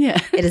filter. Yeah.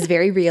 It is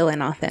very real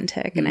and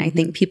authentic. And I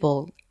think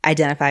people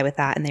identify with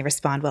that and they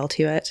respond well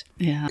to it.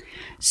 Yeah.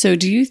 So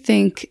do you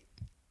think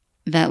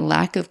that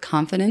lack of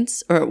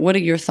confidence, or what are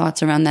your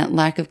thoughts around that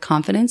lack of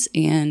confidence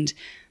and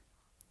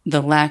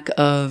the lack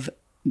of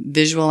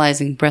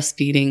visualizing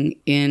breastfeeding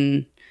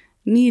in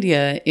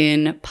media,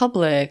 in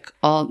public,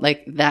 all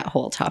like that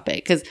whole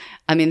topic? Because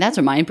that's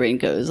where my brain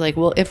goes. Like,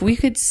 well, if we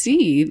could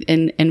see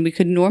and we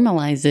could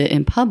normalize it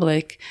in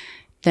public,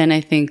 then I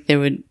think it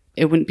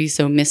wouldn't be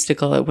so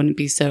mystical. It wouldn't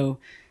be so,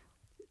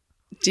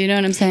 do you know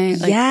what I'm saying?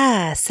 Like,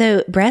 yeah.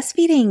 So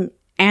breastfeeding,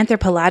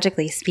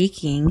 anthropologically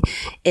speaking,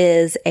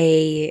 is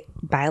a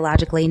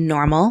biologically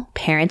normal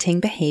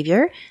parenting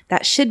behavior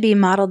that should be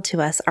modeled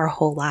to us our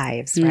whole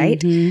lives, right?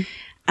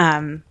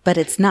 Mm-hmm. But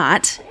it's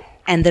not.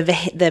 And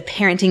the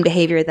parenting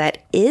behavior that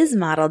is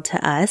modeled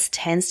to us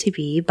tends to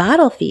be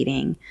bottle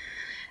feeding.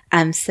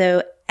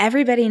 So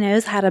everybody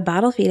knows how to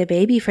bottle feed a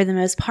baby for the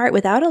most part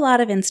without a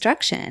lot of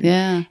instruction.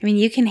 Yeah. I mean,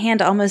 you can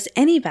hand almost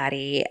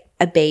anybody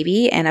a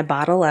baby and a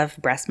bottle of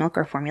breast milk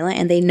or formula,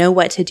 and they know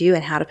what to do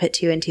and how to put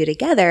 2 and 2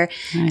 together.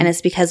 Right. And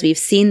it's because we've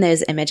seen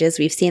those images.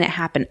 We've seen it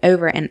happen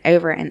over and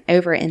over and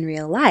over in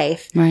real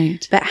life.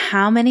 Right. But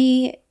how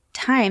many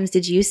times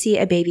did you see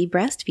a baby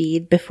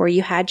breastfeed before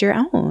you had your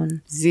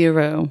own?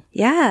 0.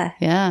 Yeah.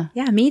 Yeah.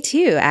 Yeah, me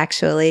too,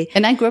 actually.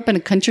 And I grew up in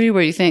a country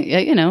where you think,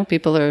 you know,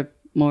 people are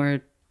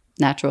more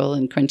natural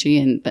and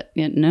crunchy, but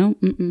no.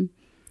 Mm-mm.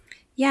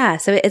 Yeah,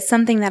 so it's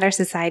something that our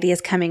society is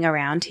coming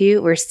around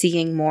to. We're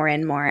seeing more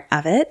and more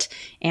of it.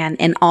 And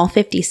in all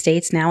 50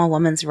 states now, a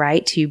woman's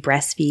right to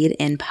breastfeed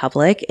in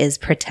public is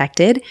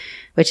protected,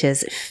 which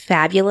is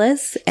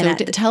fabulous. So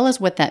tell us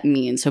what that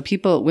means. So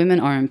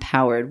women are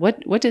empowered.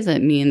 What does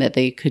it mean that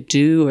they could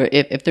do? Or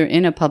if they're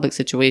in a public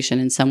situation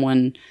and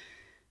someone,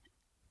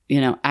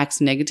 you know, acts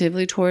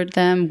negatively toward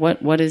them,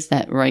 what does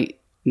that right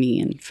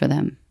mean for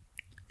them?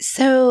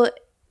 So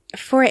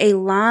for a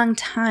long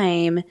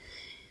time,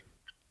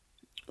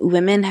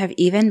 women have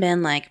even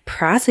been like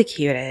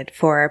prosecuted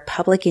for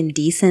public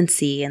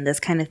indecency and this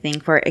kind of thing,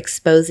 for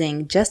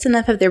exposing just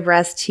enough of their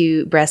breast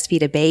to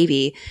breastfeed a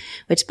baby,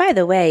 which, by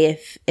the way,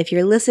 if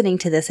you're listening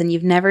to this and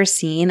you've never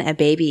seen a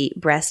baby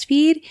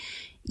breastfeed,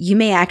 you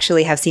may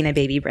actually have seen a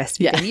baby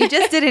breastfeed. Yeah. And you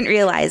just didn't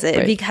realize it.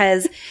 Right.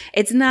 Because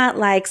it's not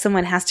like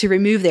someone has to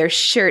remove their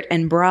shirt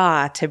and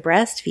bra to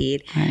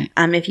breastfeed.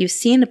 Right. If you've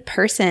seen a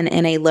person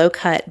in a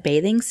low-cut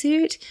bathing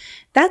suit,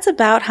 that's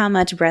about how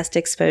much breast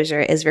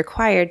exposure is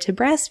required to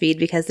breastfeed,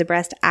 because the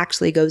breast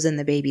actually goes in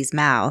the baby's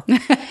mouth.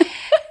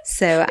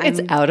 So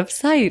it's out of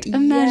sight.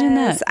 Imagine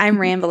that. I'm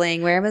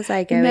rambling. Where was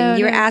I going?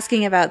 You were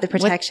asking about the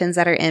protections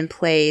that are in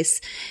place.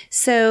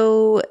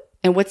 So...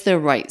 And what's their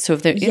right? So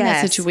if they're in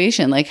that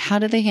situation, like, how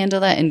do they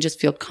handle that and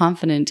just feel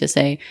confident to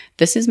say,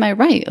 this is my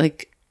right?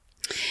 Like,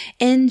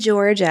 in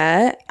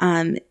Georgia,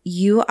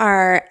 you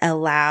are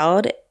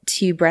allowed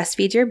to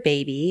breastfeed your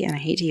baby, and I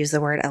hate to use the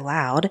word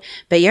allowed,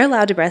 but you're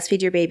allowed to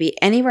breastfeed your baby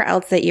anywhere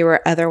else that you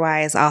were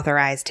otherwise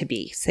authorized to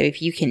be. So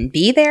if you can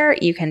be there,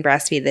 you can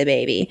breastfeed the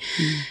baby.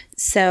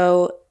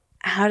 So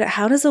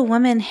how does a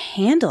woman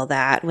handle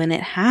that when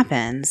it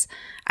happens?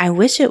 I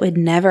wish it would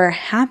never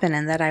happen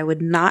and that I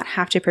would not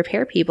have to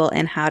prepare people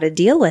in how to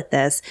deal with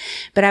this.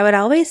 But I would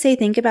always say,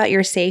 think about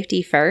your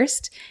safety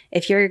first.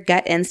 If your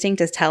gut instinct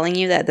is telling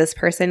you that this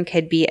person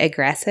could be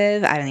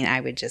aggressive, I mean,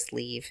 I would just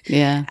leave.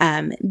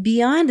 Yeah.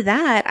 Beyond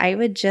that, I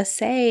would just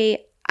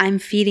say, I'm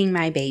feeding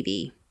my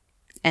baby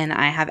and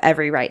I have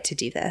every right to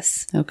do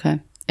this. Okay.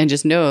 And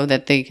just know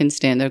that they can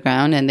stand their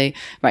ground and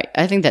right.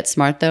 I think that's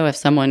smart though. If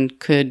someone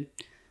could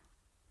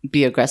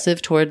be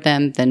aggressive toward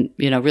them, then,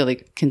 you know, really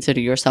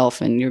consider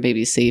yourself and your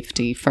baby's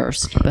safety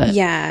first. But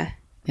yeah.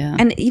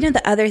 And, you know,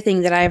 the other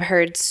thing that I've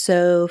heard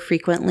so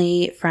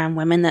frequently from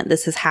women that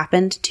this has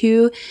happened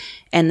to,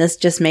 and this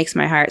just makes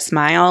my heart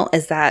smile,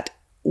 is that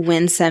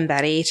when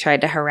somebody tried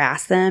to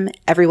harass them,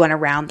 everyone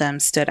around them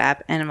stood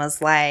up and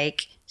was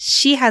like,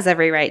 she has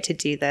every right to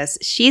do this.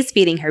 She's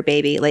feeding her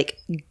baby. Like,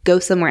 go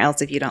somewhere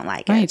else if you don't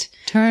like it. Right.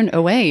 Turn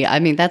away. I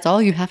mean, that's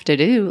all you have to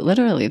do.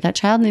 Literally, that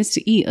child needs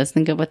to eat. Let's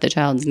think of what the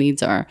child's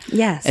needs are.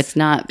 Yes. It's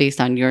not based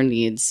on your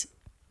needs,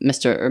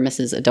 Mr. or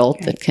Mrs. Adult,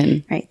 that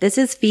can. Right. This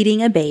is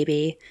feeding a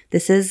baby.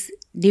 This is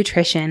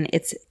nutrition.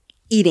 It's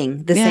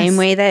eating the same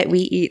way that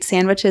we eat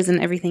sandwiches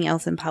and everything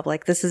else in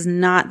public. This is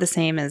not the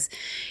same as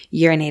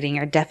urinating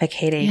or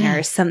defecating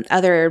or some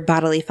other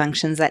bodily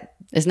functions that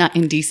is not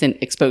indecent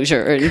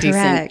exposure or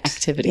indecent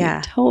activity.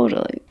 Yeah.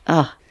 Totally.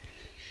 Oh.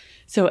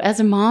 So as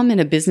a mom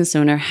and a business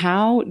owner,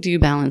 how do you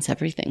balance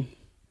everything?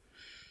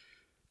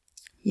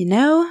 You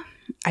know,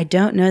 I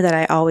don't know that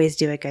I always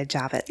do a good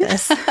job at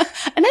this. And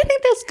I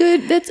think that's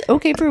good. That's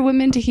okay for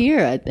women to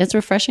hear. It's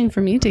refreshing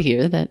for me to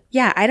hear that.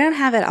 Yeah, I don't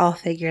have it all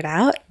figured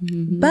out.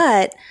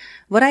 But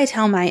what I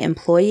tell my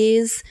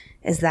employees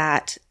is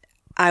that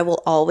I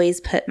will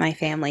always put my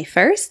family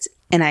first.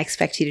 And I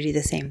expect you to do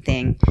the same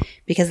thing,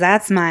 because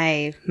that's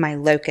my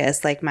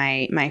locus, like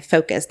my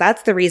focus.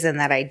 That's the reason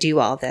that I do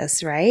all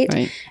this,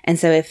 right? And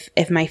so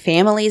if my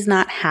family's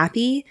not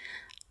happy,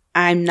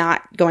 I'm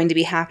not going to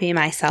be happy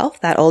myself.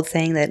 That old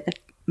saying that if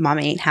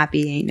mommy ain't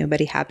happy, ain't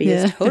nobody happy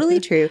is totally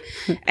true.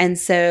 And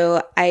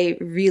so I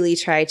really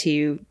try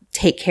to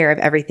take care of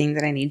everything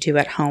that I need to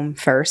at home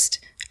first,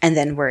 and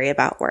then worry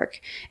about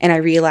work. And I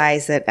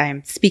realize that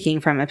I'm speaking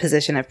from a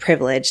position of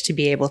privilege to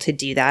be able to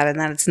do that, and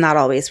that it's not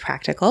always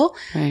practical.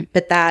 Right.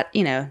 But that,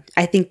 you know,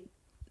 I think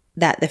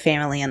that the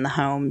family and the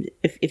home,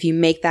 if you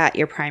make that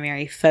your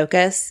primary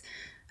focus,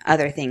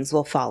 other things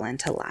will fall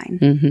into line.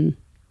 Mm-hmm.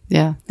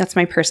 Yeah. That's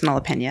my personal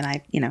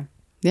opinion.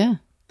 Yeah.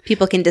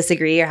 People can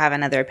disagree or have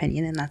another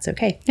opinion, and that's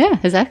okay. Yeah,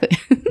 exactly.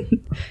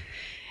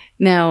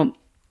 Now,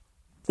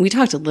 we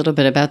talked a little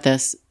bit about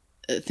this,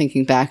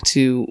 thinking back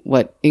to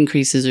what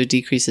increases or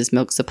decreases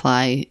milk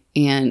supply,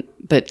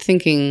 but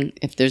thinking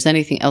if there's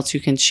anything else you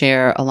can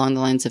share along the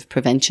lines of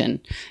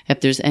prevention, if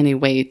there's any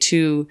way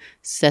to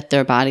set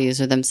their bodies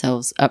or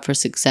themselves up for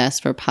success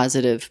for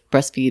positive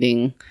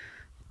breastfeeding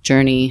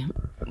journey,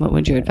 what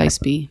would your advice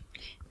be?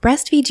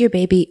 breastfeed your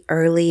baby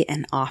early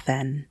and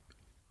often.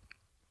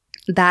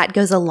 That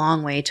goes a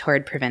long way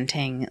toward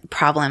preventing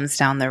problems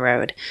down the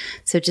road.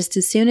 So just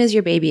as soon as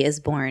your baby is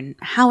born,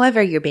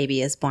 however your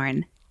baby is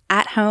born,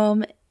 at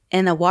home,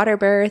 in a water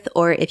birth,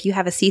 or if you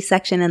have a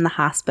C-section in the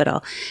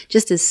hospital,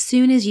 just as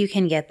soon as you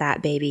can get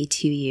that baby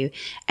to you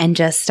and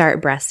just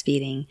start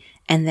breastfeeding,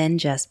 and then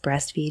just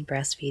breastfeed,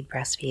 breastfeed,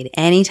 breastfeed.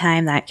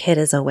 Anytime that kid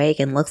is awake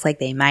and looks like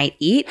they might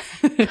eat,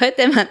 put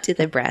them up to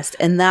the breast,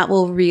 and that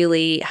will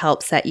really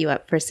help set you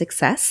up for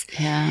success.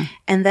 Yeah.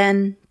 And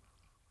then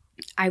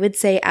I would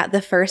say at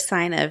the first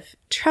sign of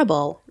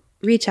trouble,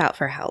 reach out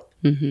for help.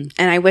 Mm-hmm.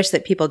 And I wish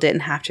that people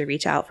didn't have to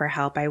reach out for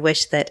help. I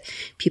wish that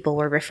people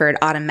were referred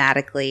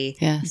automatically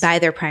by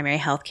their primary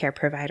healthcare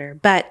provider.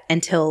 But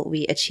until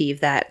we achieve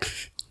that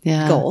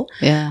goal,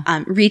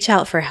 reach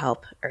out for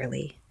help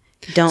early.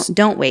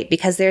 Don't wait,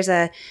 because there's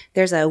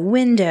a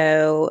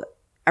window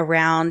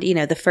around,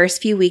 the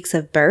first few weeks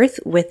of birth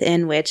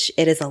within which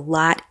it is a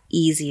lot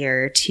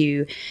easier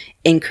to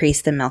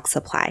increase the milk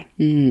supply.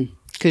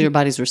 Because your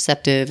body's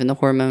receptive and the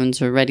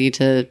hormones are ready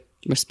to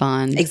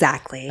respond.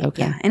 Exactly.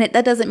 Okay. Yeah. And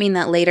that doesn't mean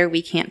that later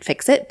we can't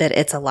fix it, but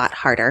it's a lot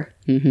harder.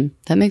 Mm-hmm.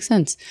 That makes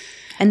sense.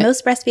 And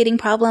most breastfeeding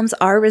problems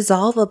are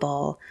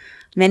resolvable.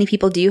 Many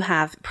people do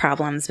have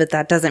problems, but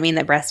that doesn't mean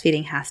that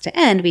breastfeeding has to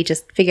end. We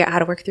just figure out how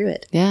to work through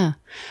it. Yeah.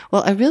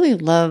 Well, I really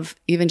love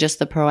even just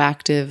the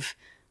proactive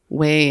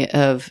way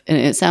of, and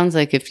it sounds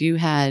like if you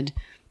had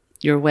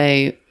your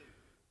way,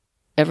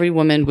 every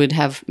woman would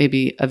have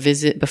maybe a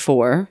visit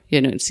before,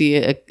 see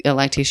a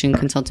lactation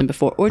consultant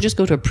before, or just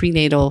go to a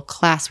prenatal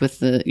class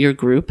with your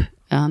group,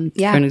 for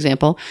an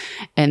example.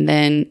 And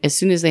then as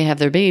soon as they have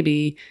their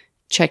baby,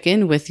 check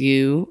in with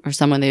you or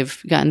someone they've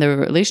gotten their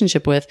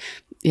relationship with,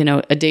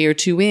 a day or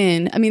two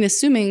in. I mean,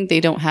 assuming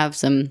they don't have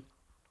some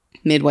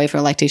midwife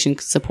or lactation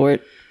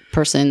support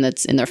person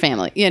that's in their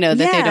family, that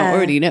they don't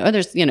already know. Or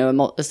there's,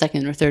 a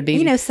second or third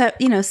baby.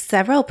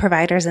 Several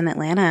providers in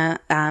Atlanta,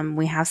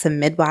 we have some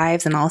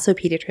midwives and also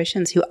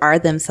pediatricians who are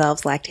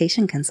themselves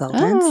lactation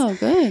consultants. Oh,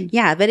 good.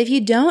 Yeah. But if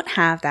you don't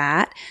have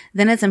that,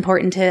 then it's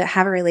important to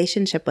have a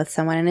relationship with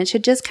someone, and it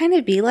should just kind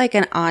of be like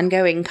an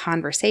ongoing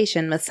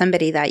conversation with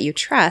somebody that you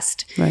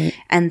trust. Right.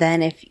 And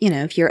then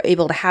if you're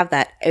able to have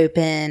that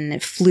open,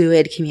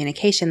 fluid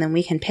communication, then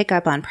we can pick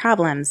up on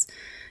problems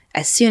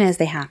as soon as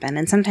they happen,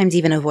 and sometimes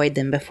even avoid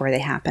them before they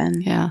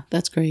happen. Yeah,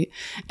 that's great.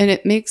 And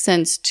it makes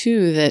sense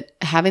too that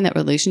having that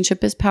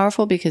relationship is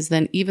powerful, because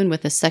then even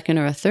with a second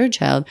or a third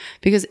child,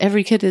 because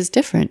every kid is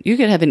different, you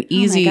could have an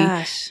easy,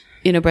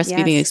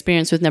 breastfeeding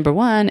experience with number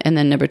one, and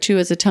then number two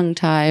is a tongue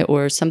tie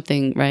or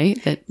something, right?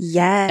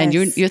 And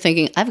you're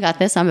thinking, I've got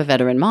this. I'm a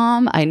veteran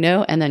mom. I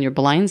know. And then you're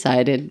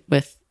blindsided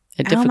with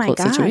a difficult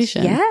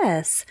situation.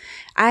 Yes.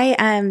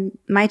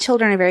 My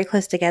children are very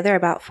close together,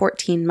 about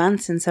 14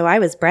 months. And so I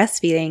was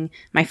breastfeeding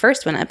my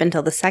first one up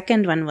until the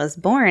second one was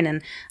born.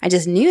 And I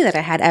just knew that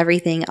I had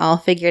everything all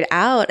figured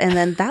out. And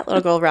then that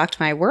little girl rocked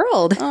my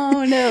world.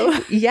 Oh,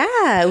 no.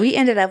 Yeah. We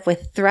ended up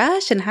with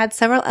thrush and had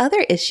several other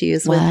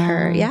issues with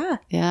her. Yeah.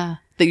 Yeah.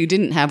 That you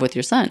didn't have with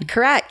your son.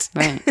 Correct.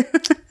 Right.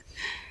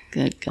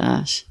 Good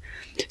gosh.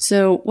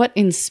 So what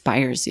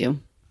inspires you?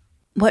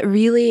 What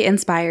really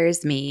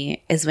inspires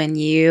me is when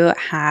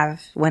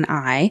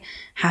I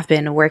have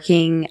been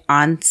working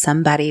on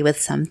somebody with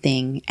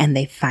something and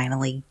they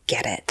finally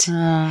get it.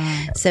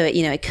 So,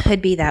 it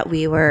could be that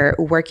we were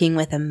working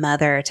with a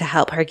mother to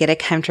help her get a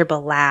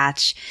comfortable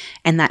latch,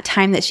 and that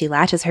time that she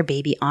latches her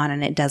baby on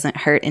and it doesn't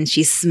hurt and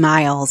she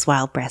smiles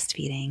while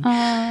breastfeeding.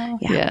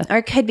 Yeah. Or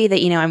it could be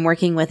that, I'm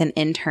working with an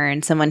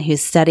intern, someone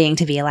who's studying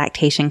to be a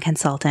lactation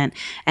consultant,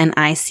 and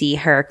I see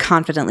her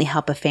confidently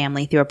help a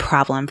family through a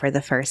problem for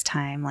the first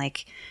time.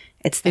 Like,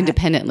 it's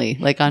independently,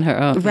 like on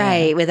her own.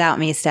 Right. Without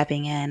me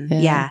stepping in.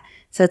 Yeah.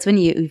 So it's when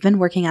you've been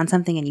working on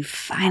something and you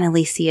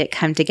finally see it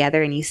come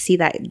together and you see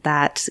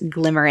that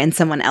glimmer in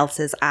someone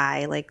else's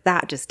eye, like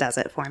that just does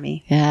it for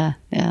me. Yeah.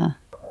 Yeah.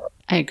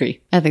 I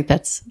agree. I think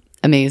that's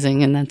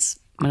amazing. And that's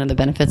one of the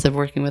benefits of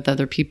working with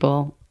other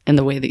people in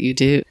the way that you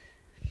do.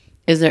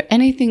 Is there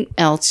anything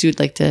else you'd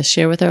like to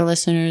share with our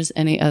listeners?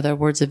 Any other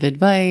words of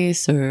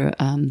advice or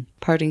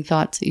parting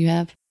thoughts that you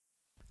have?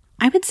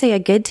 I would say a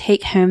good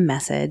take-home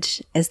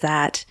message is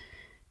that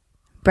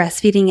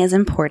breastfeeding is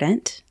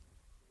important,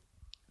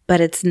 but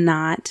it's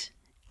not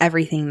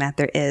everything that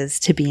there is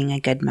to being a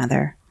good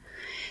mother.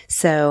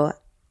 So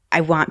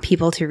I want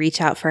people to reach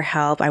out for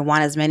help. I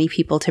want as many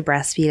people to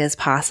breastfeed as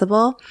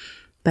possible.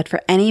 But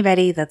for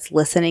anybody that's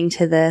listening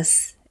to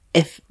this,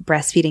 if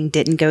breastfeeding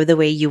didn't go the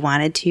way you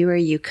wanted to, or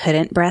you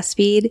couldn't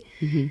breastfeed,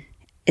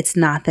 it's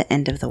not the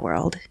end of the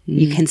world.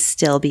 You can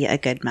still be a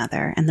good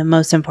mother. And the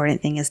most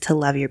important thing is to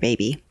love your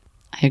baby.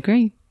 I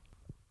agree.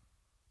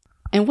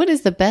 And what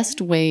is the best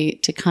way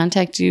to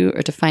contact you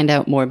or to find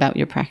out more about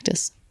your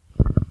practice?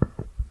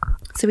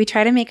 So we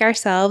try to make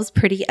ourselves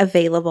pretty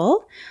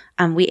available.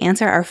 We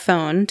answer our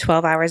phone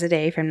 12 hours a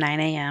day from 9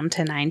 a.m.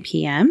 to 9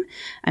 p.m.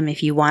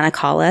 If you want to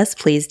call us,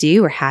 please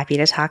do. We're happy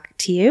to talk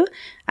to you.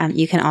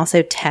 You can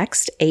also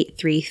text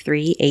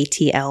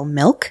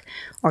 833-ATL-MILK,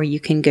 or you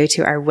can go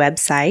to our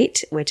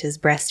website, which is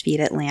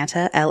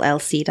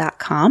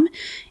breastfeedatlantallc.com,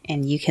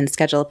 and you can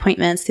schedule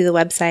appointments through the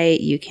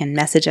website. You can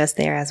message us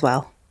there as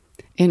well.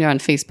 And you're on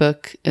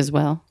Facebook as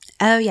well?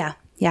 Oh, yeah.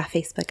 Yeah,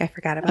 Facebook. I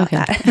forgot about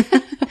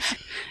that.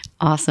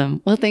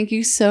 Awesome. Well, thank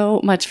you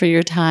so much for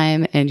your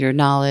time and your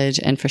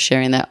knowledge and for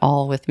sharing that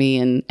all with me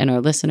and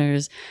our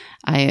listeners.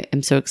 I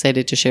am so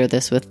excited to share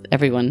this with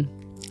everyone.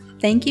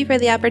 Thank you for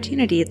the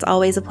opportunity. It's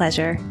always a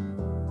pleasure.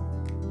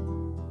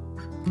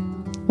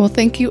 Well,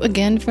 thank you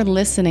again for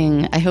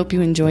listening. I hope you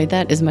enjoyed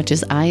that as much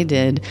as I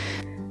did.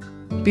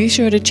 Be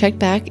sure to check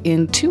back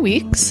in 2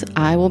 weeks.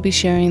 I will be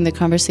sharing the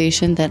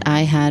conversation that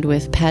I had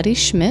with Patty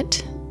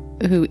Schmidt,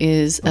 who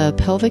is a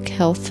pelvic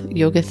health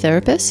yoga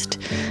therapist,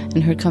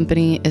 and her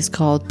company is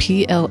called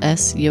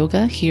PLS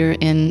Yoga here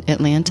in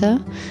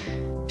Atlanta.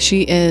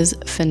 She is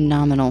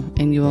phenomenal,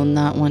 and you will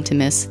not want to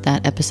miss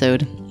that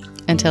episode.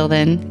 Until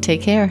then,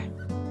 take care.